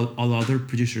above all other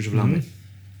producers of lambic?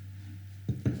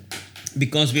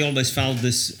 Because we always felt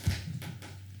this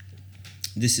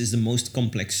is the most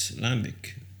complex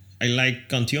lambic. I like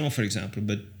Cantillon, for example,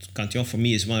 but Cantillon for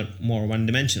me is more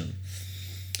one-dimensional.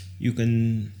 You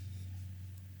can...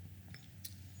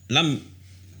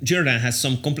 Girardin has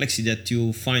some complexity that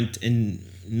you find in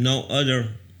no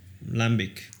other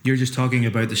lambic. You're just talking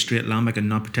about the straight lambic and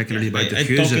not particularly about the I'm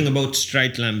Gueuze. talking about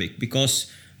straight lambic because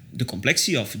the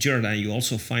complexity of Girardin you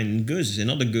also find in Gueuzes, in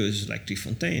other Gueuzes like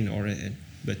Trefontaine,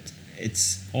 but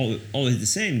it's always the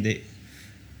same. They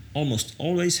almost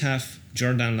always have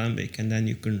Girardin lambic, and then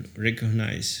you can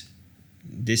recognize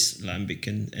this lambic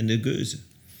and the Gueuze.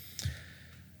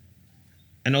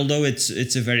 And although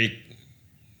it's a very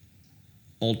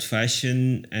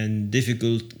old-fashioned and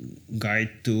difficult guide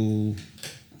to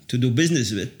do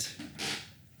business with,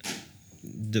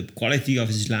 the quality of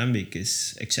his lambic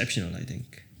is exceptional, I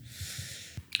think.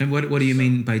 And what do you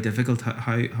mean by difficult?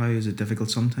 How is it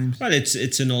difficult sometimes? Well,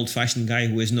 it's an old-fashioned guy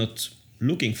who is not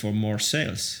looking for more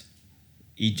sales.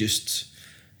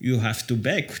 You have to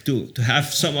beg to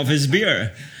have some of his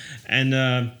beer. And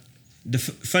the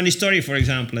funny story, for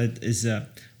example, is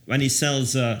when he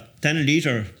sells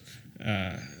 10-liter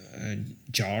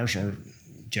jars or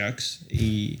jugs,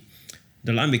 the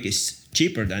lambic is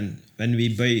cheaper than when we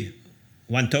buy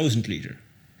 1,000 liter.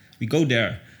 We go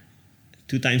there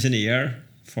 2 times in a year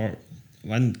for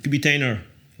one container,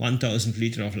 1,000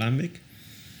 liter of lambic.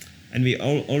 And we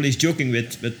always joking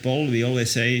with Paul, we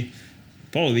always say,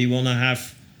 Paul, we want to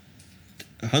have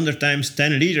 100 times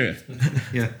 10 liter.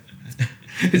 Yeah.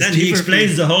 And then he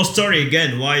explains the whole story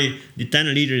again, why the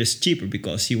 10 liter is cheaper,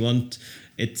 because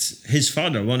his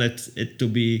father wanted it to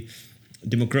be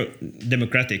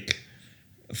democratic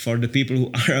for the people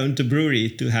who are owned the brewery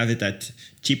to have it at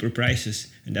cheaper prices.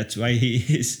 And that's why he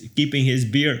is keeping his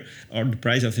beer, or the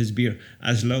price of his beer,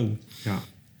 as low. Yeah.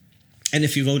 And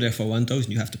if you go there for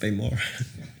 1,000, you have to pay more.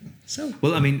 So.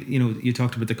 Well, I mean, you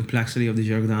talked about the complexity of the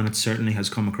Girardin. It certainly has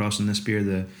come across in this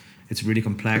beer. It's really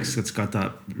complex. It's got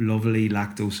that lovely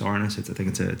lactose sourness. I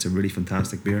think it's a really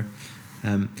fantastic beer.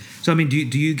 So, I mean,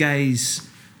 do you guys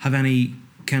have any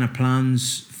kind of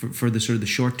plans for the sort of the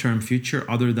short-term future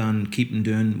other than keeping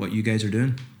doing what you guys are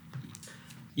doing?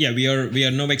 Yeah, we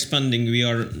are now expanding.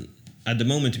 At the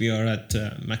moment we are at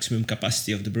maximum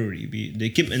capacity of the brewery. The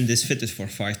equipment is fitted for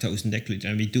 5,000 hectoliter,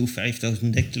 and we do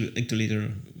 5,000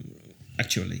 hectoliter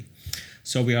actually.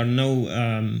 So we are now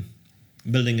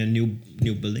building a new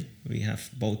building. We have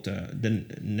bought the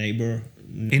neighbor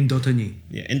in Dottigny.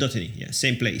 Yeah, in Dottigny. Yeah,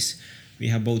 same place. We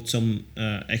have bought some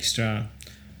extra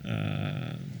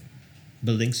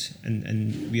buildings,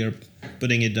 and we are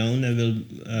putting it down, and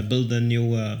we'll build a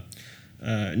new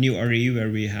RE where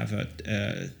we have a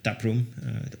tap room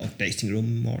or tasting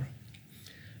room more.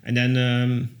 And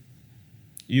then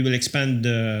you will expand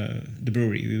the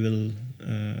brewery. We will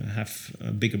have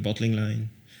a bigger bottling line,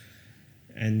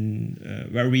 and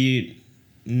where we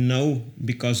know,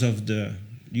 because of the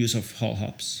use of whole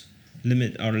hops,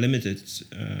 are limited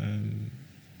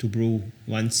to brew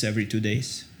once every 2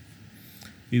 days.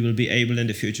 We will be able in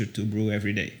the future to brew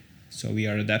every day. So we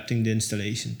are adapting the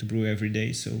installation to brew every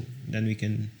day, so then we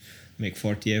can make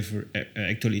 40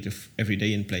 hectoliter every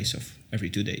day in place of every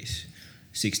 2 days,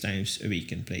 6 times a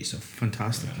week in place of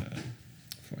fantastic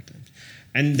 4 times.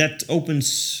 And that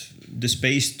opens the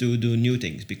space to do new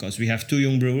things, because we have 2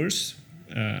 young brewers,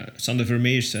 Sander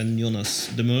Vermeers and Jonas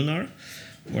de Mulnar,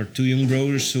 who are 2 young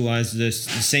brewers who has the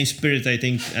same spirit, I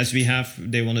think, as we have.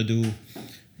 They want to do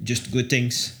just good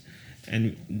things.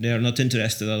 And they are not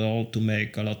interested at all to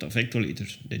make a lot of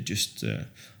hectoliters. They just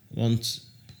want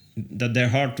that their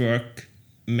hard work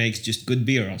makes just good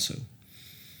beer also.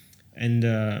 And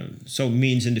so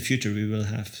means in the future we will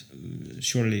have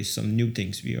surely some new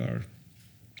things.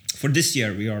 For this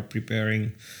year we are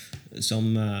preparing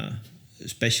some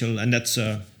special, and that's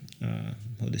a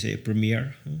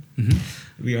premiere. Mm-hmm.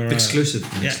 We are exclusive.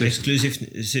 Exclusive.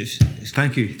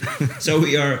 Thank you. So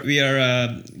we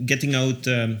are getting out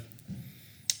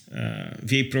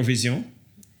Vieille Provision.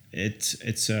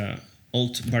 It's a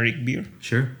old barrique beer.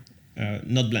 Sure.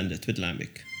 Not blended with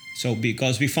lambic. So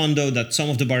because we found out that some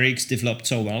of the barriques developed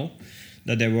so well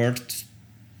that they worth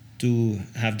to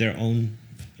have their own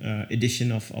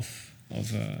edition of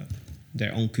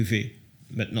their own cuvée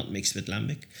but not mixed with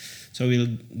lambic. So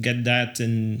we'll get that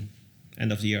in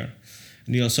end of the year.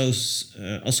 And we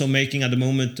also making at the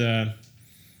moment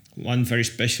one very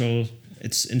special.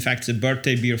 It's in fact a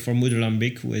birthday beer for Moeder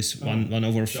Lambic, who is one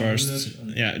of our first.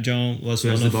 Yeah, John was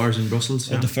one of the bars in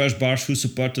Brussels. Of the first bars who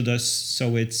supported us.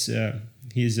 So it's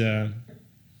he's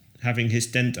having his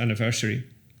 10th anniversary.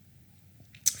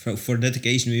 For that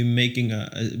occasion, we're making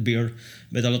a beer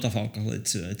with a lot of alcohol.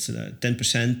 It's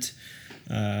 10%.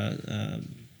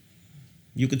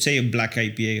 You could say a black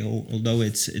IPA, although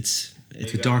it's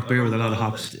a dark beer with a lot of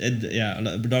hops. A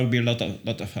dark beer, lot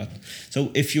of hops.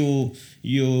 So if you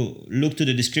look to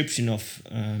the description of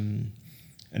an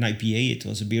IPA, it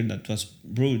was a beer that was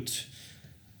brewed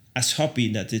as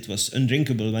hoppy that it was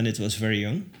undrinkable when it was very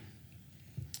young.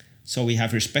 So we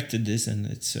have respected this, and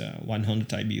it's 100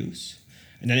 IBUs.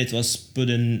 And then it was put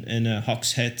in a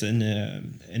hogshead in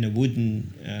a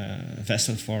wooden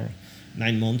vessel for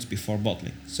 9 months before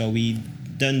bottling. So we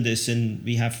done this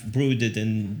we have brewed it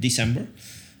in December.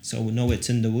 So now it's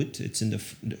in the wood. It's in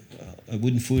a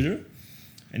wooden fooder,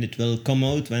 and it will come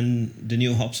out when the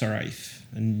new hops arrive.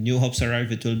 And new hops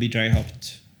arrive, it will be dry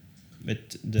hopped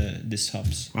with this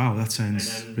hops. Wow, that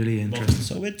sounds really interesting.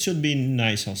 So it should be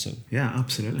nice also. Yeah,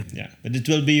 absolutely. Yeah, but it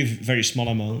will be a very small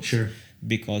amount. Sure.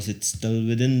 Because it's still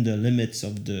within the limits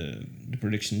of the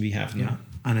production we have now. Yeah,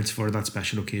 and it's for that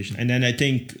special occasion. And then I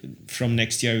think from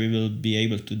next year we will be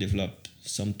able to develop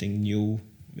something new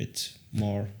with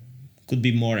could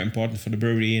be more important for the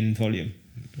brewery in volume.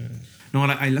 No,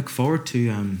 I look forward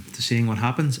to seeing what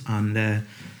happens, and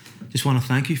just want to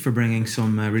thank you for bringing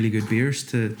some really good beers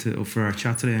for our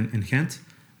chat today in Ghent.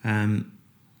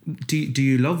 Do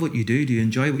you love what you do? Do you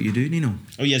enjoy what you do, Nino?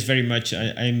 Oh yes, very much.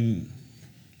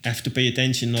 I have to pay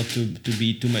attention not to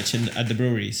be too much at the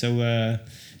brewery. So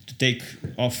to take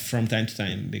off from time to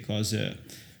time, because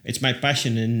it's my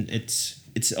passion, and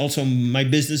it's also my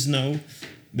business now,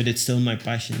 but it's still my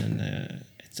passion, and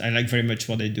I like very much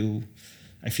what I do.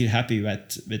 I feel happy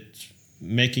with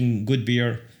making good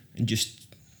beer and just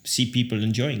see people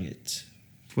enjoying it.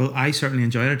 Well, I certainly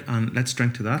enjoyed it, and let's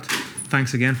drink to that.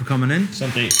 Thanks again for coming in.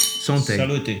 Santé. Santé.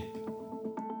 Salute.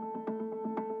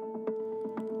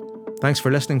 Thanks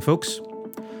for listening, folks.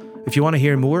 If you want to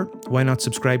hear more, why not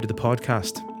subscribe to the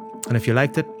podcast? And if you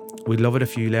liked it, we'd love it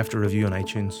if you left a review on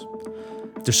iTunes.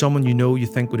 If there's someone you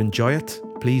think would enjoy it,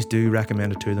 please do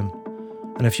recommend it to them.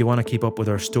 And if you want to keep up with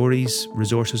our stories,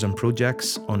 resources and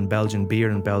projects on Belgian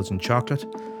beer and Belgian chocolate,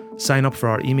 sign up for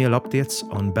our email updates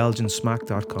on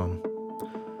belgiansmack.com.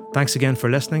 Thanks again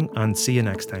for listening, and see you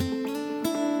next time.